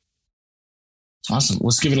 Awesome.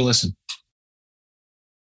 Let's give it a listen.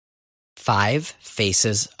 5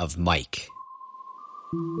 Faces of Mike.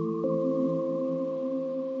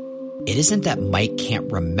 It isn't that Mike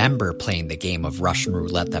can't remember playing the game of Russian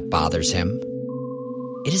roulette that bothers him.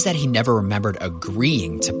 It is that he never remembered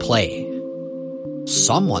agreeing to play.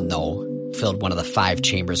 Someone, though, filled one of the 5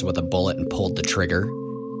 chambers with a bullet and pulled the trigger.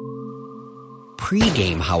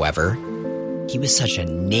 Pre-game, however, he was such a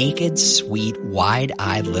naked, sweet,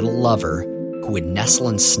 wide-eyed little lover who would nestle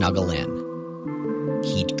and snuggle in.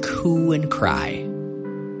 He'd coo and cry.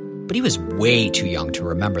 But he was way too young to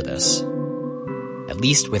remember this. At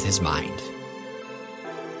least with his mind.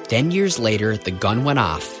 10 years later, the gun went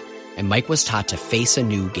off, and Mike was taught to face a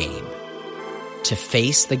new game. To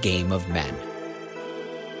face the game of men.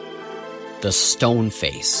 The stone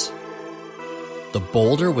face. The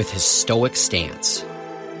boulder with his stoic stance.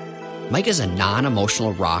 Mike is a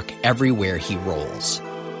non-emotional rock everywhere he rolls.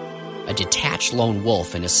 A detached lone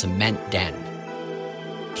wolf in a cement den.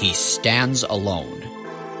 He stands alone.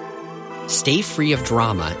 Stay free of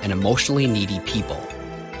drama and emotionally needy people.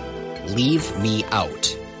 Leave me out.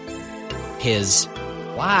 His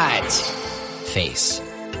what face.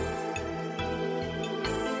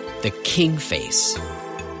 The king face.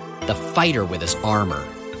 The fighter with his armor.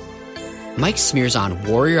 Mike smears on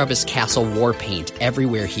warrior of his castle war paint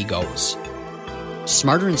everywhere he goes.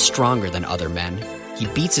 Smarter and stronger than other men, he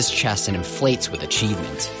beats his chest and inflates with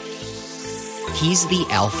achievement. He's the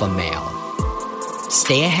alpha male.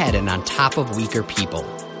 Stay ahead and on top of weaker people.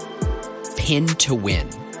 Pin to win.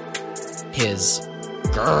 His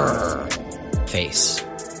grrr face.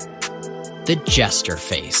 The jester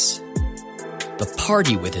face. The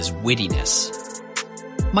party with his wittiness.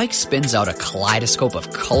 Mike spins out a kaleidoscope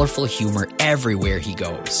of colorful humor everywhere he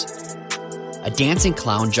goes. A dancing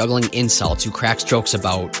clown juggling insults who cracks jokes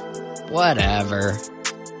about whatever.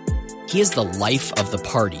 He is the life of the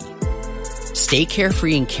party. Stay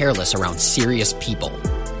carefree and careless around serious people.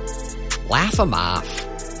 Laugh him off.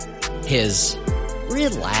 His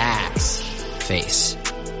relax face.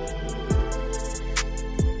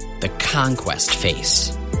 The conquest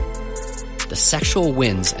face. The sexual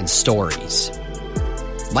wins and stories.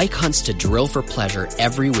 Mike hunts to drill for pleasure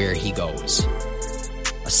everywhere he goes.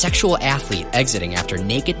 A sexual athlete exiting after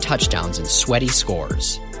naked touchdowns and sweaty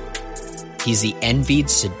scores. He's the envied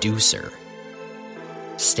seducer.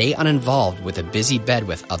 Stay uninvolved with a busy bed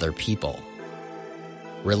with other people.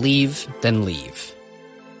 Relieve, then leave.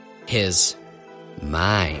 His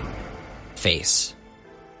mine face.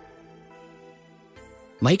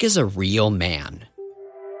 Mike is a real man.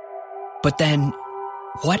 But then,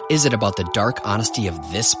 what is it about the dark honesty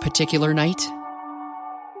of this particular night?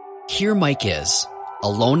 Here Mike is,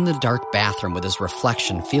 alone in the dark bathroom with his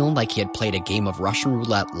reflection, feeling like he had played a game of Russian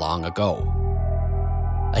roulette long ago.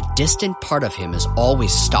 A distant part of him is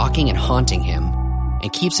always stalking and haunting him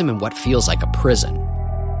and keeps him in what feels like a prison.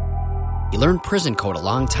 He learned prison code a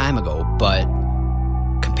long time ago, but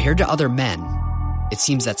compared to other men, it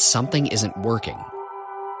seems that something isn't working.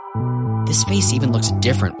 This face even looks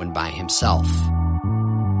different when by himself.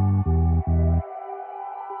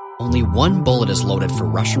 Only one bullet is loaded for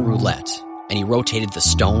Russian roulette, and he rotated the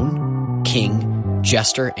stone, king,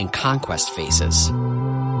 jester, and conquest faces.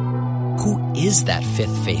 Who is that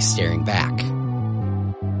fifth face staring back?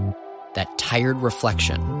 That tired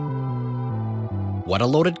reflection. What a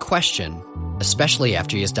loaded question, especially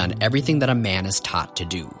after he has done everything that a man is taught to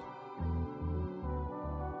do.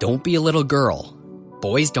 Don't be a little girl.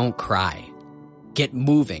 Boys don't cry. Get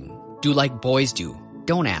moving. Do like boys do.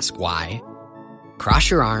 Don't ask why.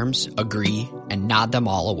 Cross your arms, agree, and nod them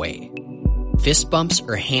all away. Fist bumps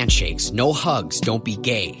or handshakes, no hugs, don't be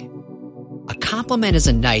gay. A compliment is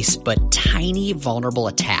a nice but tiny vulnerable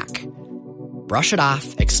attack. Brush it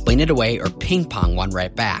off, explain it away, or ping pong one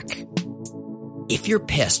right back. If you're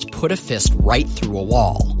pissed, put a fist right through a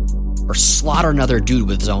wall, or slaughter another dude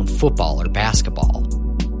with his own football or basketball.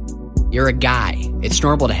 You're a guy. It's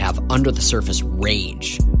normal to have under the surface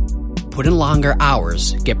rage. Put in longer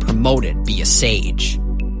hours, get promoted, be a sage.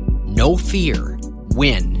 No fear,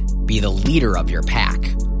 win, be the leader of your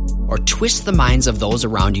pack. Or twist the minds of those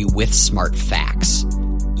around you with smart facts.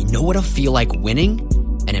 You know what it'll feel like winning?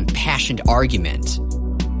 An impassioned argument.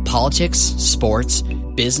 Politics, sports,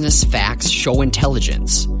 business, facts, show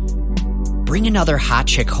intelligence. Bring another hot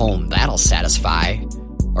chick home, that'll satisfy.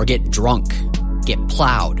 Or get drunk, get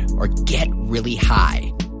plowed, or get really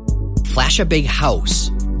high. Flash a big house,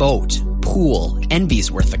 boat, pool, envy's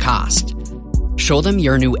worth the cost. Show them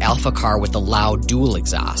your new alpha car with the loud dual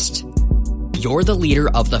exhaust. You're the leader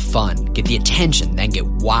of the fun. Get the attention, then get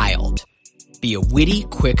wild. Be a witty,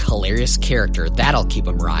 quick, hilarious character. That'll keep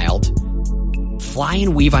them riled. Fly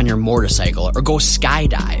and weave on your motorcycle or go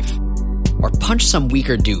skydive. Or punch some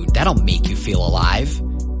weaker dude. That'll make you feel alive.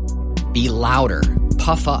 Be louder.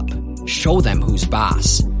 Puff up. Show them who's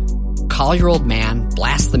boss. Call your old man.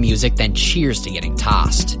 Blast the music, then cheers to getting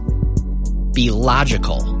tossed. Be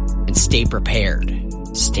logical and stay prepared.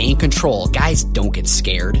 Stay in control. Guys, don't get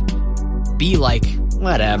scared. Be like,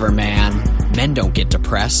 whatever, man. Men don't get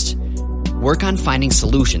depressed. Work on finding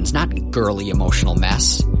solutions, not girly emotional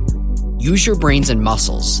mess. Use your brains and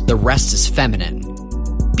muscles. The rest is feminine.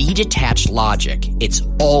 Be detached logic. It's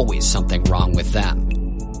always something wrong with them.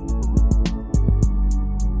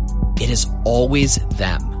 It is always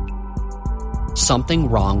them. Something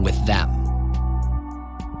wrong with them.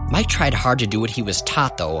 Mike tried hard to do what he was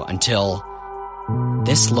taught, though, until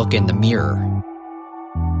this look in the mirror.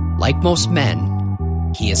 Like most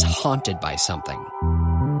men, he is haunted by something.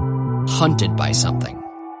 Hunted by something.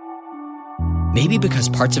 Maybe because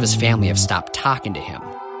parts of his family have stopped talking to him.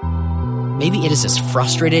 Maybe it is his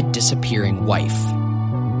frustrated, disappearing wife.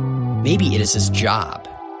 Maybe it is his job.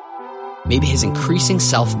 Maybe his increasing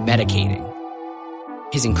self-medicating.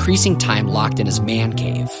 His increasing time locked in his man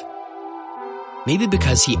cave. Maybe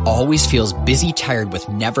because he always feels busy, tired with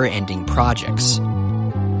never-ending projects.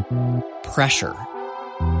 Pressure.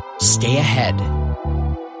 Stay ahead.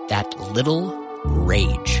 That little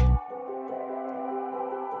rage.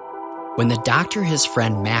 When the doctor his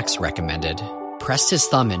friend Max recommended pressed his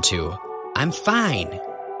thumb into, "I'm fine,"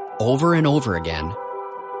 over and over again.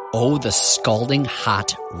 Oh, the scalding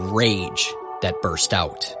hot rage that burst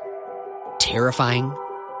out. Terrifying,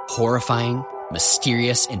 horrifying,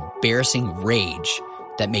 mysterious, embarrassing rage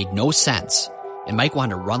that made no sense, and Mike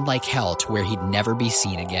wanted to run like hell to where he'd never be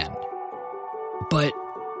seen again. But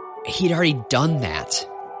he'd already done that.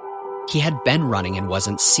 He had been running and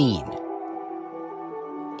wasn't seen.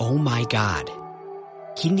 Oh my God.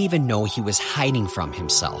 He didn't even know he was hiding from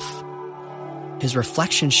himself. His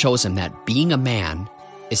reflection shows him that being a man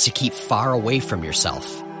is to keep far away from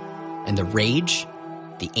yourself. And the rage,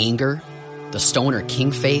 the anger, the stone or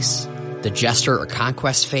king face, the jester or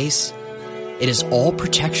conquest face, it is all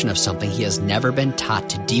protection of something he has never been taught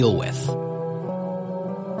to deal with.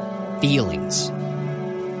 Feelings.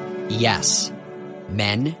 Yes,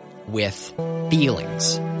 men with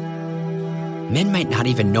feelings. Men might not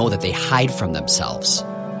even know that they hide from themselves.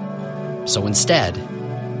 So instead,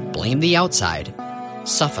 blame the outside,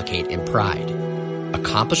 suffocate in pride.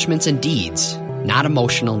 Accomplishments and deeds, not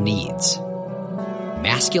emotional needs.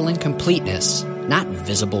 Masculine completeness, not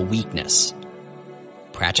visible weakness.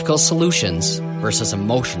 Practical solutions versus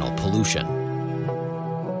emotional pollution.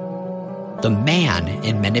 The man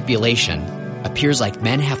in manipulation appears like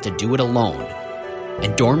men have to do it alone,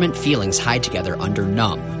 and dormant feelings hide together under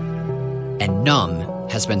numb. And numb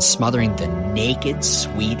has been smothering the naked,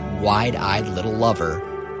 sweet, wide-eyed little lover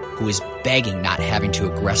who is begging not having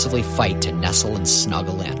to aggressively fight to nestle and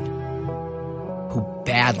snuggle in, who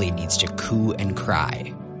badly needs to coo and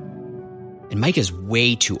cry. And Mike is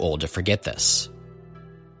way too old to forget this,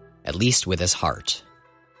 at least with his heart.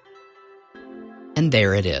 And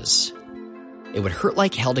there it is. It would hurt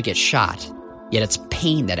like hell to get shot, yet it's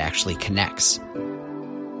pain that actually connects.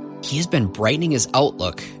 He has been brightening his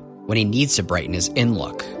outlook when he needs to brighten his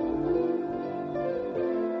in-look.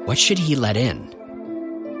 What should he let in?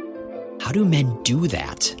 How do men do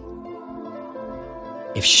that?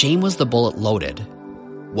 If shame was the bullet loaded,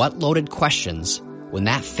 what loaded questions when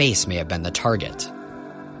that face may have been the target?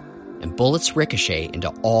 And bullets ricochet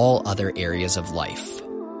into all other areas of life.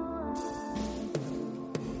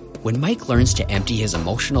 When Mike learns to empty his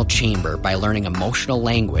emotional chamber by learning emotional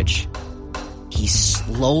language, he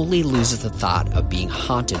slowly loses the thought of being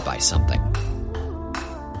haunted by something,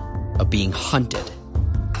 of being hunted.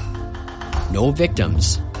 No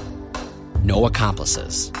victims, no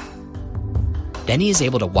accomplices. Then he is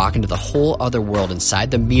able to walk into the whole other world inside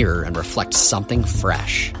the mirror and reflect something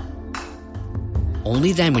fresh.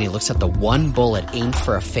 Only then, when he looks at the one bullet aimed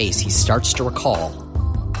for a face he starts to recall,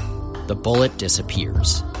 the bullet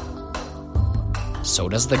disappears. So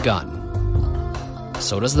does the gun.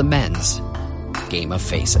 So does the men's game of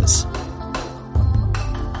faces.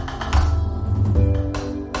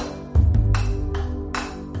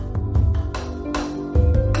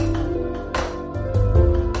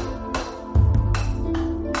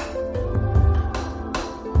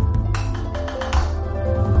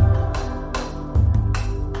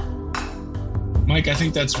 Mike, I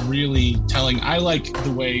think that's really telling. I like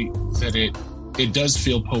the way that it does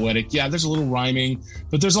feel poetic. Yeah, there's a little rhyming,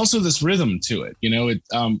 but there's also this rhythm to it. You know,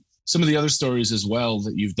 some of the other stories as well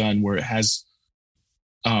that you've done where it has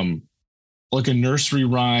like a nursery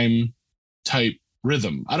rhyme type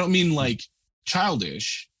rhythm. I don't mean like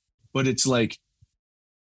childish, but it's like,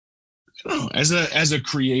 I don't know, as a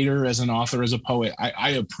creator, as an author, as a poet,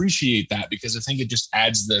 I appreciate that because I think it just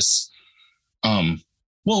adds this,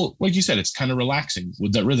 well, like you said, it's kind of relaxing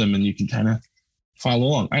with that rhythm and you can kind of follow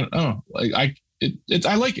along. I don't know.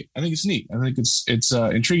 I like it. I think it's neat. I think it's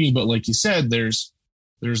intriguing, but like you said, there's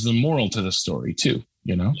the moral to the story too,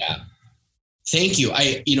 you know? Yeah. Thank you.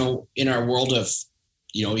 In our world of,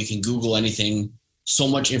 you can Google anything, so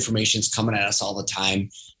much information is coming at us all the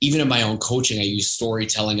time. Even in my own coaching, I use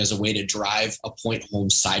storytelling as a way to drive a point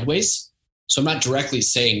home sideways. So I'm not directly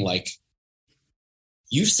saying like,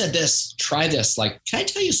 you've said this, try this. Like, can I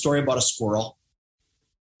tell you a story about a squirrel?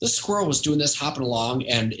 This squirrel was doing this, hopping along,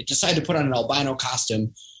 and it decided to put on an albino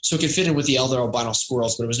costume so it could fit in with the other albino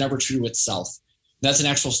squirrels, but it was never true to itself. That's an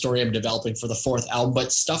actual story I'm developing for the 4th album,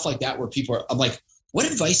 but stuff like that where I'm like, what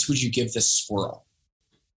advice would you give this squirrel?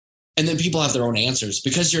 And then people have their own answers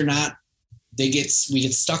because we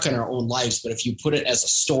get stuck in our own lives. But if you put it as a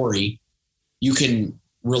story, you can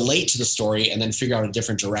relate to the story and then figure out a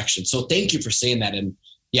different direction. So thank you for saying that. And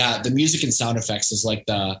yeah, the music and sound effects is like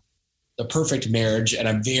the perfect marriage. And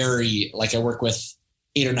I'm very, like, I work with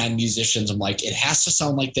 8 or 9 musicians. I'm like, it has to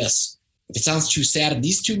sound like this. If it sounds too sad in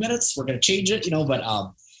these 2 minutes, we're going to change it,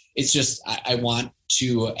 but it's just, I want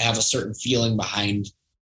to have a certain feeling behind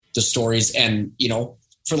the stories. And,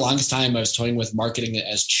 for the longest time I was toying with marketing it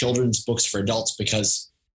as children's books for adults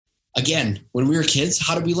because again, when we were kids,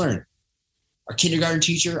 how did we learn? Our kindergarten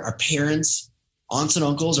teacher, our parents, aunts and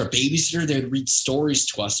uncles, our babysitter, they would read stories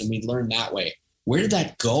to us and we'd learn that way. Where did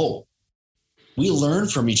that go? We learn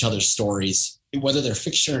from each other's stories, whether they're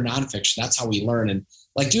fiction or nonfiction. That's how we learn. And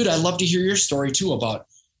like, dude, I'd love to hear your story too about,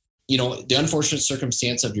 the unfortunate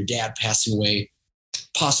circumstance of your dad passing away,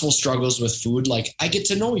 possible struggles with food. Like, I get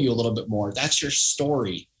to know you a little bit more. That's your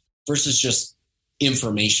story versus just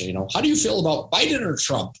information. How do you feel about Biden or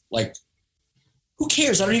Trump? Like, who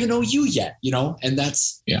cares? I don't even know you yet, and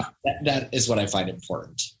that is what I find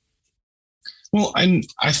important. Well, and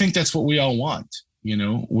I think that's what we all want.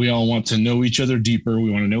 We all want to know each other deeper.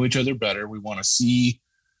 We want to know each other better. We want to see,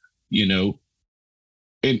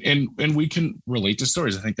 and we can relate to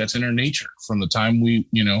stories. I think that's in our nature from the time we,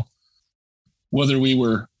 whether we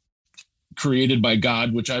were created by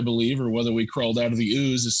God, which I believe, or whether we crawled out of the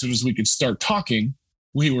ooze, as soon as we could start talking,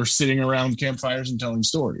 we were sitting around campfires and telling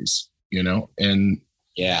stories, and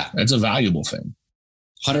yeah, that's a valuable thing.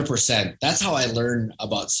 100%. That's how I learn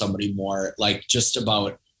about somebody more, like just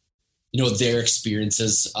about, their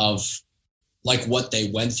experiences of like what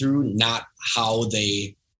they went through, not what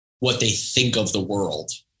they think of the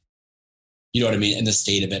world. You know what I mean? And the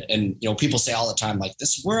state of it. And, people say all the time, like,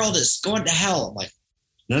 this world is going to hell. I'm like,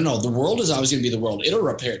 no, the world is always going to be the world. It'll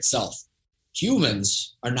repair itself.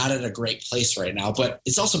 Humans are not at a great place right now, but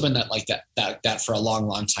it's also been that for a long,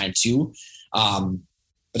 long time too.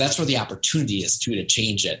 But that's where the opportunity is too, to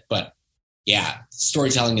change it. But yeah,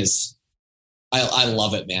 storytelling is, I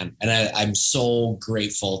love it, man. And I'm so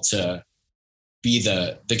grateful to be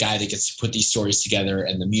the guy that gets to put these stories together,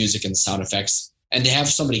 and the music and the sound effects, and to have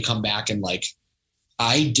somebody come back and like,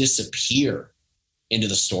 I disappear into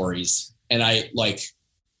the stories. And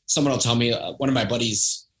someone will tell me, one of my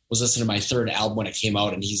buddies was listening to my third album when it came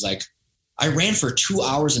out, and he's like, I ran for 2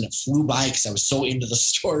 hours and it flew by because I was so into the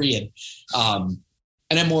story.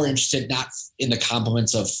 And I'm more interested not in the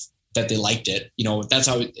compliments of that they liked it. That's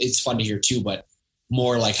how it's fun to hear too, but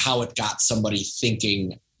more like how it got somebody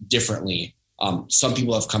thinking differently. Some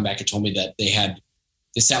people have come back and told me that they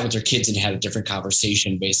sat with their kids and had a different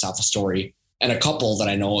conversation based off a story. And a couple that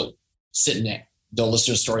I know they'll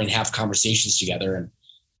listen to a story and have conversations together. And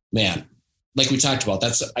man, like we talked about,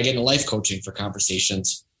 I get into life coaching for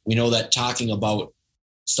conversations. We know that talking about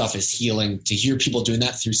stuff is healing. To hear people doing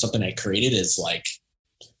that through something I created is like,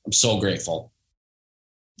 I'm so grateful.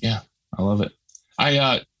 Yeah, I love it.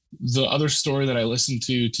 The other story that I listened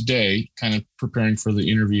to today, kind of preparing for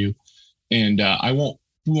the interview, and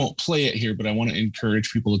we won't play it here, but I want to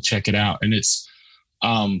encourage people to check it out. And it's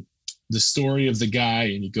the story of the guy,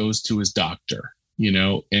 and he goes to his doctor,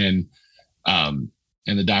 and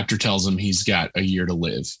the doctor tells him he's got a year to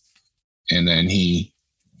live, and then he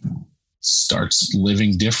starts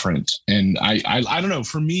living different. And I don't know,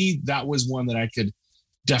 for me, that was one that I could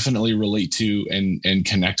definitely relate to and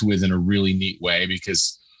connect with in a really neat way,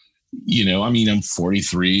 because I'm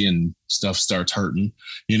 43 and stuff starts hurting,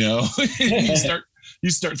 and you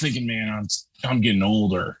start thinking, man, I'm getting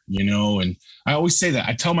older, and I always say that.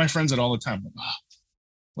 I tell my friends that all the time,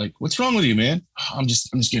 like, what's wrong with you, man? I'm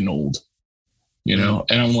just getting old, and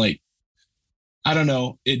I'm like, I don't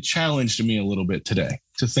know. It challenged me a little bit today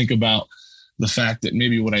to think about the fact that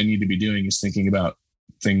maybe what I need to be doing is thinking about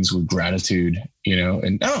things with gratitude,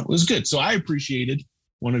 and it was good. So I appreciated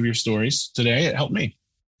one of your stories today. It helped me.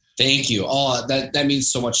 Thank you. Oh, that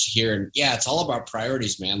means so much to hear. And yeah, it's all about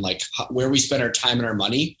priorities, man. Like where we spend our time and our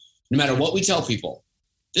money, no matter what we tell people,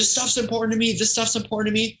 this stuff's important to me. This stuff's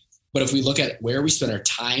important to me. But if we look at where we spend our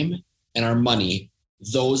time and our money,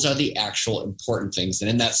 those are the actual important things.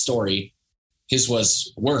 And in that story, his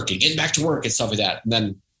was work and getting back to work and stuff like that. And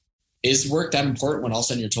then is work that important when all of a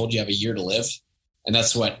sudden you're told you have a year to live? And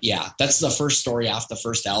that's the first story off the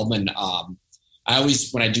first album. And I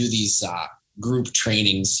always, when I do these group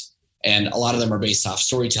trainings, and a lot of them are based off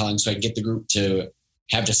storytelling, so I can get the group to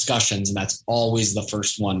have discussions, and that's always the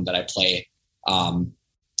first one that I play.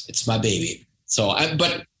 It's my baby.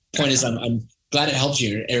 But point is, I'm glad it helped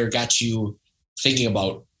you or got you thinking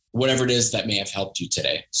about whatever it is that may have helped you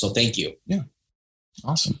today. So thank you. Yeah.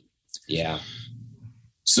 Awesome. Yeah.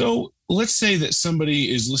 So let's say that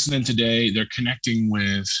somebody is listening today, they're connecting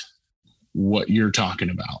with what you're talking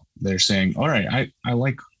about. They're saying, all right, I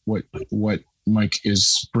like what Mike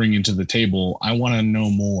is bringing to the table. I want to know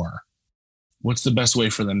more. What's the best way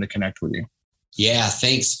for them to connect with you? Yeah,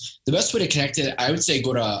 thanks. The best way to connect it, I would say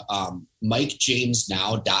go to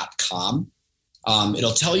MikeJamesNow.com.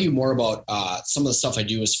 It'll tell you more about some of the stuff I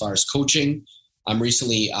do as far as coaching. I'm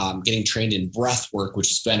recently getting trained in breath work, which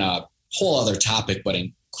has been a whole other topic, but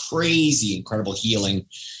in crazy, incredible healing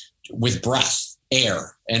with breath.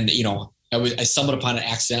 air. And, I stumbled upon it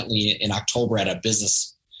accidentally in October at a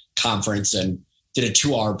business conference and did a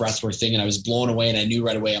 2-hour breathwork thing. And I was blown away, and I knew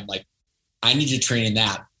right away, I'm like, I need to train in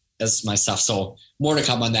that as my stuff. So more to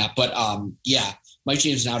come on that. But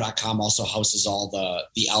MikeJamesNow.com also houses all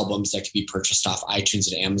the albums that can be purchased off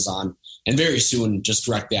iTunes and Amazon, and very soon just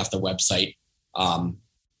directly off the website.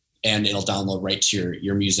 And it'll download right to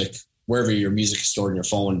your music, wherever your music is stored in your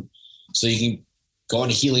phone. So you can go on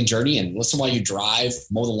a healing journey and listen while you drive,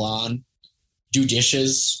 mow the lawn, do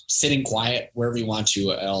dishes, sit in quiet, wherever you want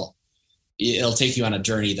to. It'll take you on a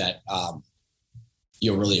journey that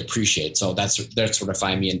you'll really appreciate. So that's where to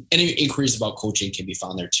find me. And any inquiries about coaching can be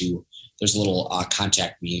found there too. There's a little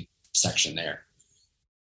contact me section there.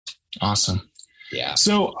 Awesome. Yeah.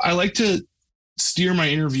 So I like to steer my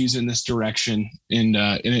interviews in this direction. And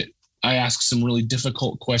I ask some really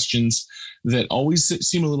difficult questions that always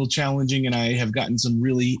seem a little challenging. And I have gotten some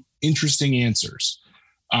really interesting answers.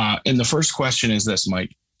 And the first question is this,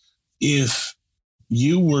 Mike: if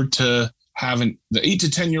you were to have the 8 to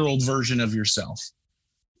 10-year-old version of yourself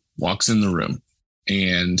walks in the room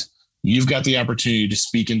and you've got the opportunity to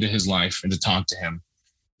speak into his life and to talk to him,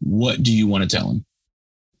 what do you want to tell him?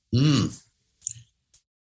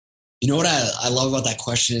 You know what I love about that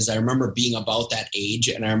question is I remember being about that age,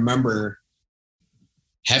 and I remember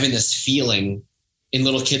having this feeling in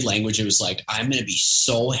little kid language. It was like, I'm going to be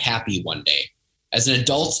so happy one day. As an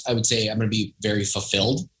adult, I would say I'm going to be very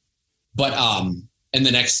fulfilled. But and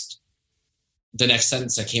the next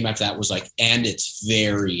sentence that came after that was like, and it's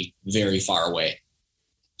very, very far away.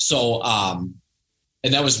 So,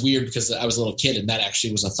 and that was weird because I was a little kid, and that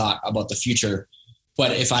actually was a thought about the future.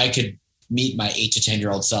 But if I could meet my 8 to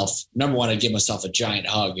 10-year-old self, number one, I'd give myself a giant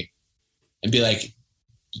hug and be like,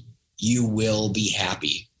 you will be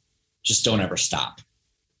happy. Just don't ever stop.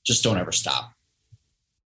 Just don't ever stop.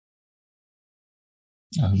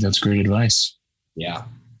 I think that's great advice. Yeah.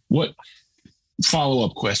 What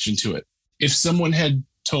follow-up question to it? If someone had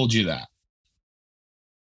told you that,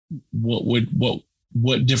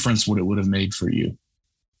 what difference would have made for you?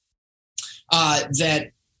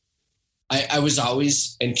 That I was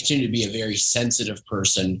always and continue to be a very sensitive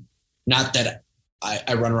person. Not that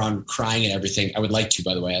I run around crying and everything. I would like to,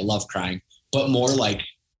 by the way. I love crying, but more like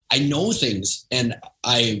I know things and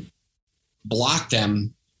I block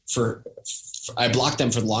them for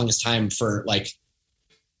the longest time for like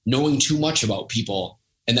knowing too much about people,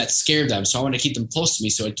 and that scared them. So I want to keep them close to me.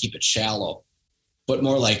 So I'd keep it shallow, but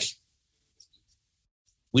more like,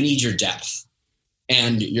 we need your depth,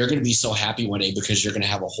 and you're going to be so happy one day because you're going to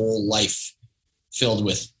have a whole life filled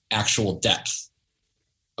with actual depth,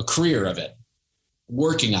 a career of it,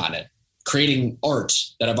 working on it, creating art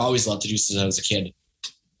that I've always loved to do since I was a kid,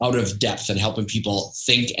 out of depth and helping people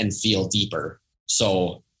think and feel deeper.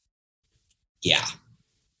 So yeah.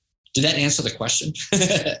 Did that answer the question?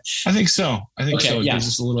 I think so. It gives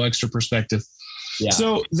us a little extra perspective. Yeah.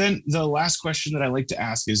 So then the last question that I like to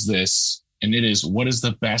ask is this, and it is, what is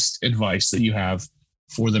the best advice that you have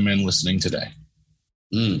for the men listening today?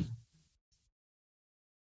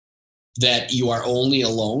 That you are only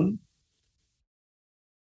alone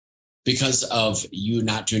because of you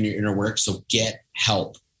not doing your inner work. So get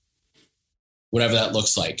help, whatever that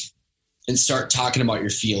looks like, and start talking about your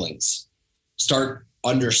feelings. Start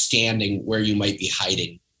understanding where you might be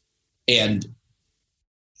hiding and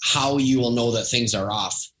how you will know that things are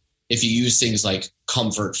off. If you use things like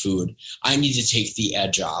comfort food, I need to take the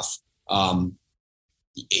edge off.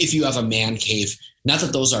 If you have a man cave, not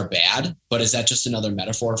that those are bad, but is that just another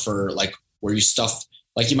metaphor for like where you stuff,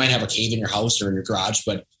 like you might have a cave in your house or in your garage,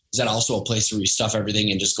 but is that also a place where you stuff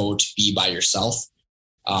everything and just go to be by yourself?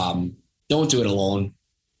 Don't do it alone.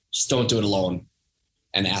 Just don't do it alone,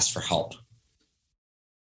 and ask for help.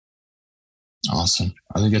 Awesome.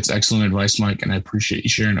 I think that's excellent advice, Mike, and I appreciate you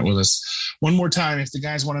sharing it with us. One more time, if the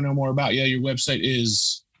guys want to know more about you, your website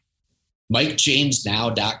is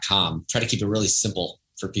MikeJamesNow.com. Try to keep it really simple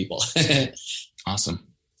for people. Awesome.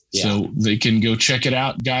 Yeah. So they can go check it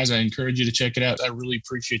out. Guys, I encourage you to check it out. I really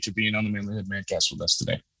appreciate you being on the Manlyhood Mancast with us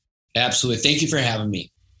today. Absolutely. Thank you for having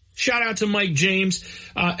me. Shout out to Mike James.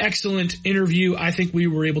 Excellent interview. I think we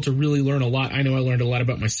were able to really learn a lot. I know I learned a lot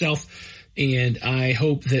about myself, and I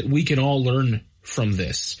hope that we can all learn from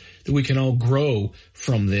this, that we can all grow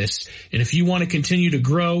from this. And if you want to continue to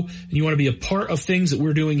grow and you want to be a part of things that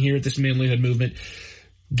we're doing here at this Manlyhood movement,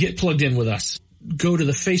 get plugged in with us. Go to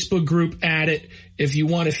the Facebook group, add it. If you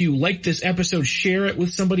like this episode, share it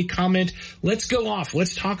with somebody, comment. Let's go off.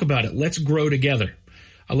 Let's talk about it. Let's grow together.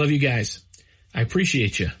 I love you guys. I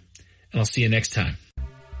appreciate you. And I'll see you next time.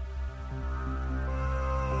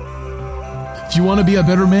 If you want to be a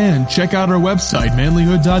better man, check out our website,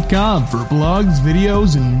 manlyhood.com, for blogs,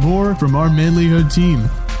 videos, and more from our Manlyhood team.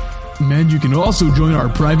 And you can also join our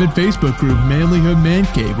private Facebook group, Manlyhood Man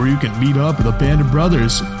Cave, where you can meet up with a band of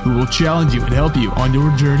brothers who will challenge you and help you on your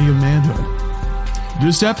journey of manhood.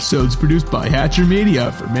 This episode is produced by Hatcher Media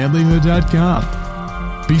for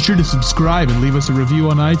manlyhood.com. Be sure to subscribe and leave us a review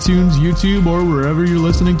on iTunes, YouTube, or wherever you're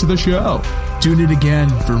listening to the show. Tune in again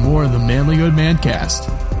for more of the Manlyhood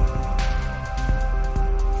Mancast.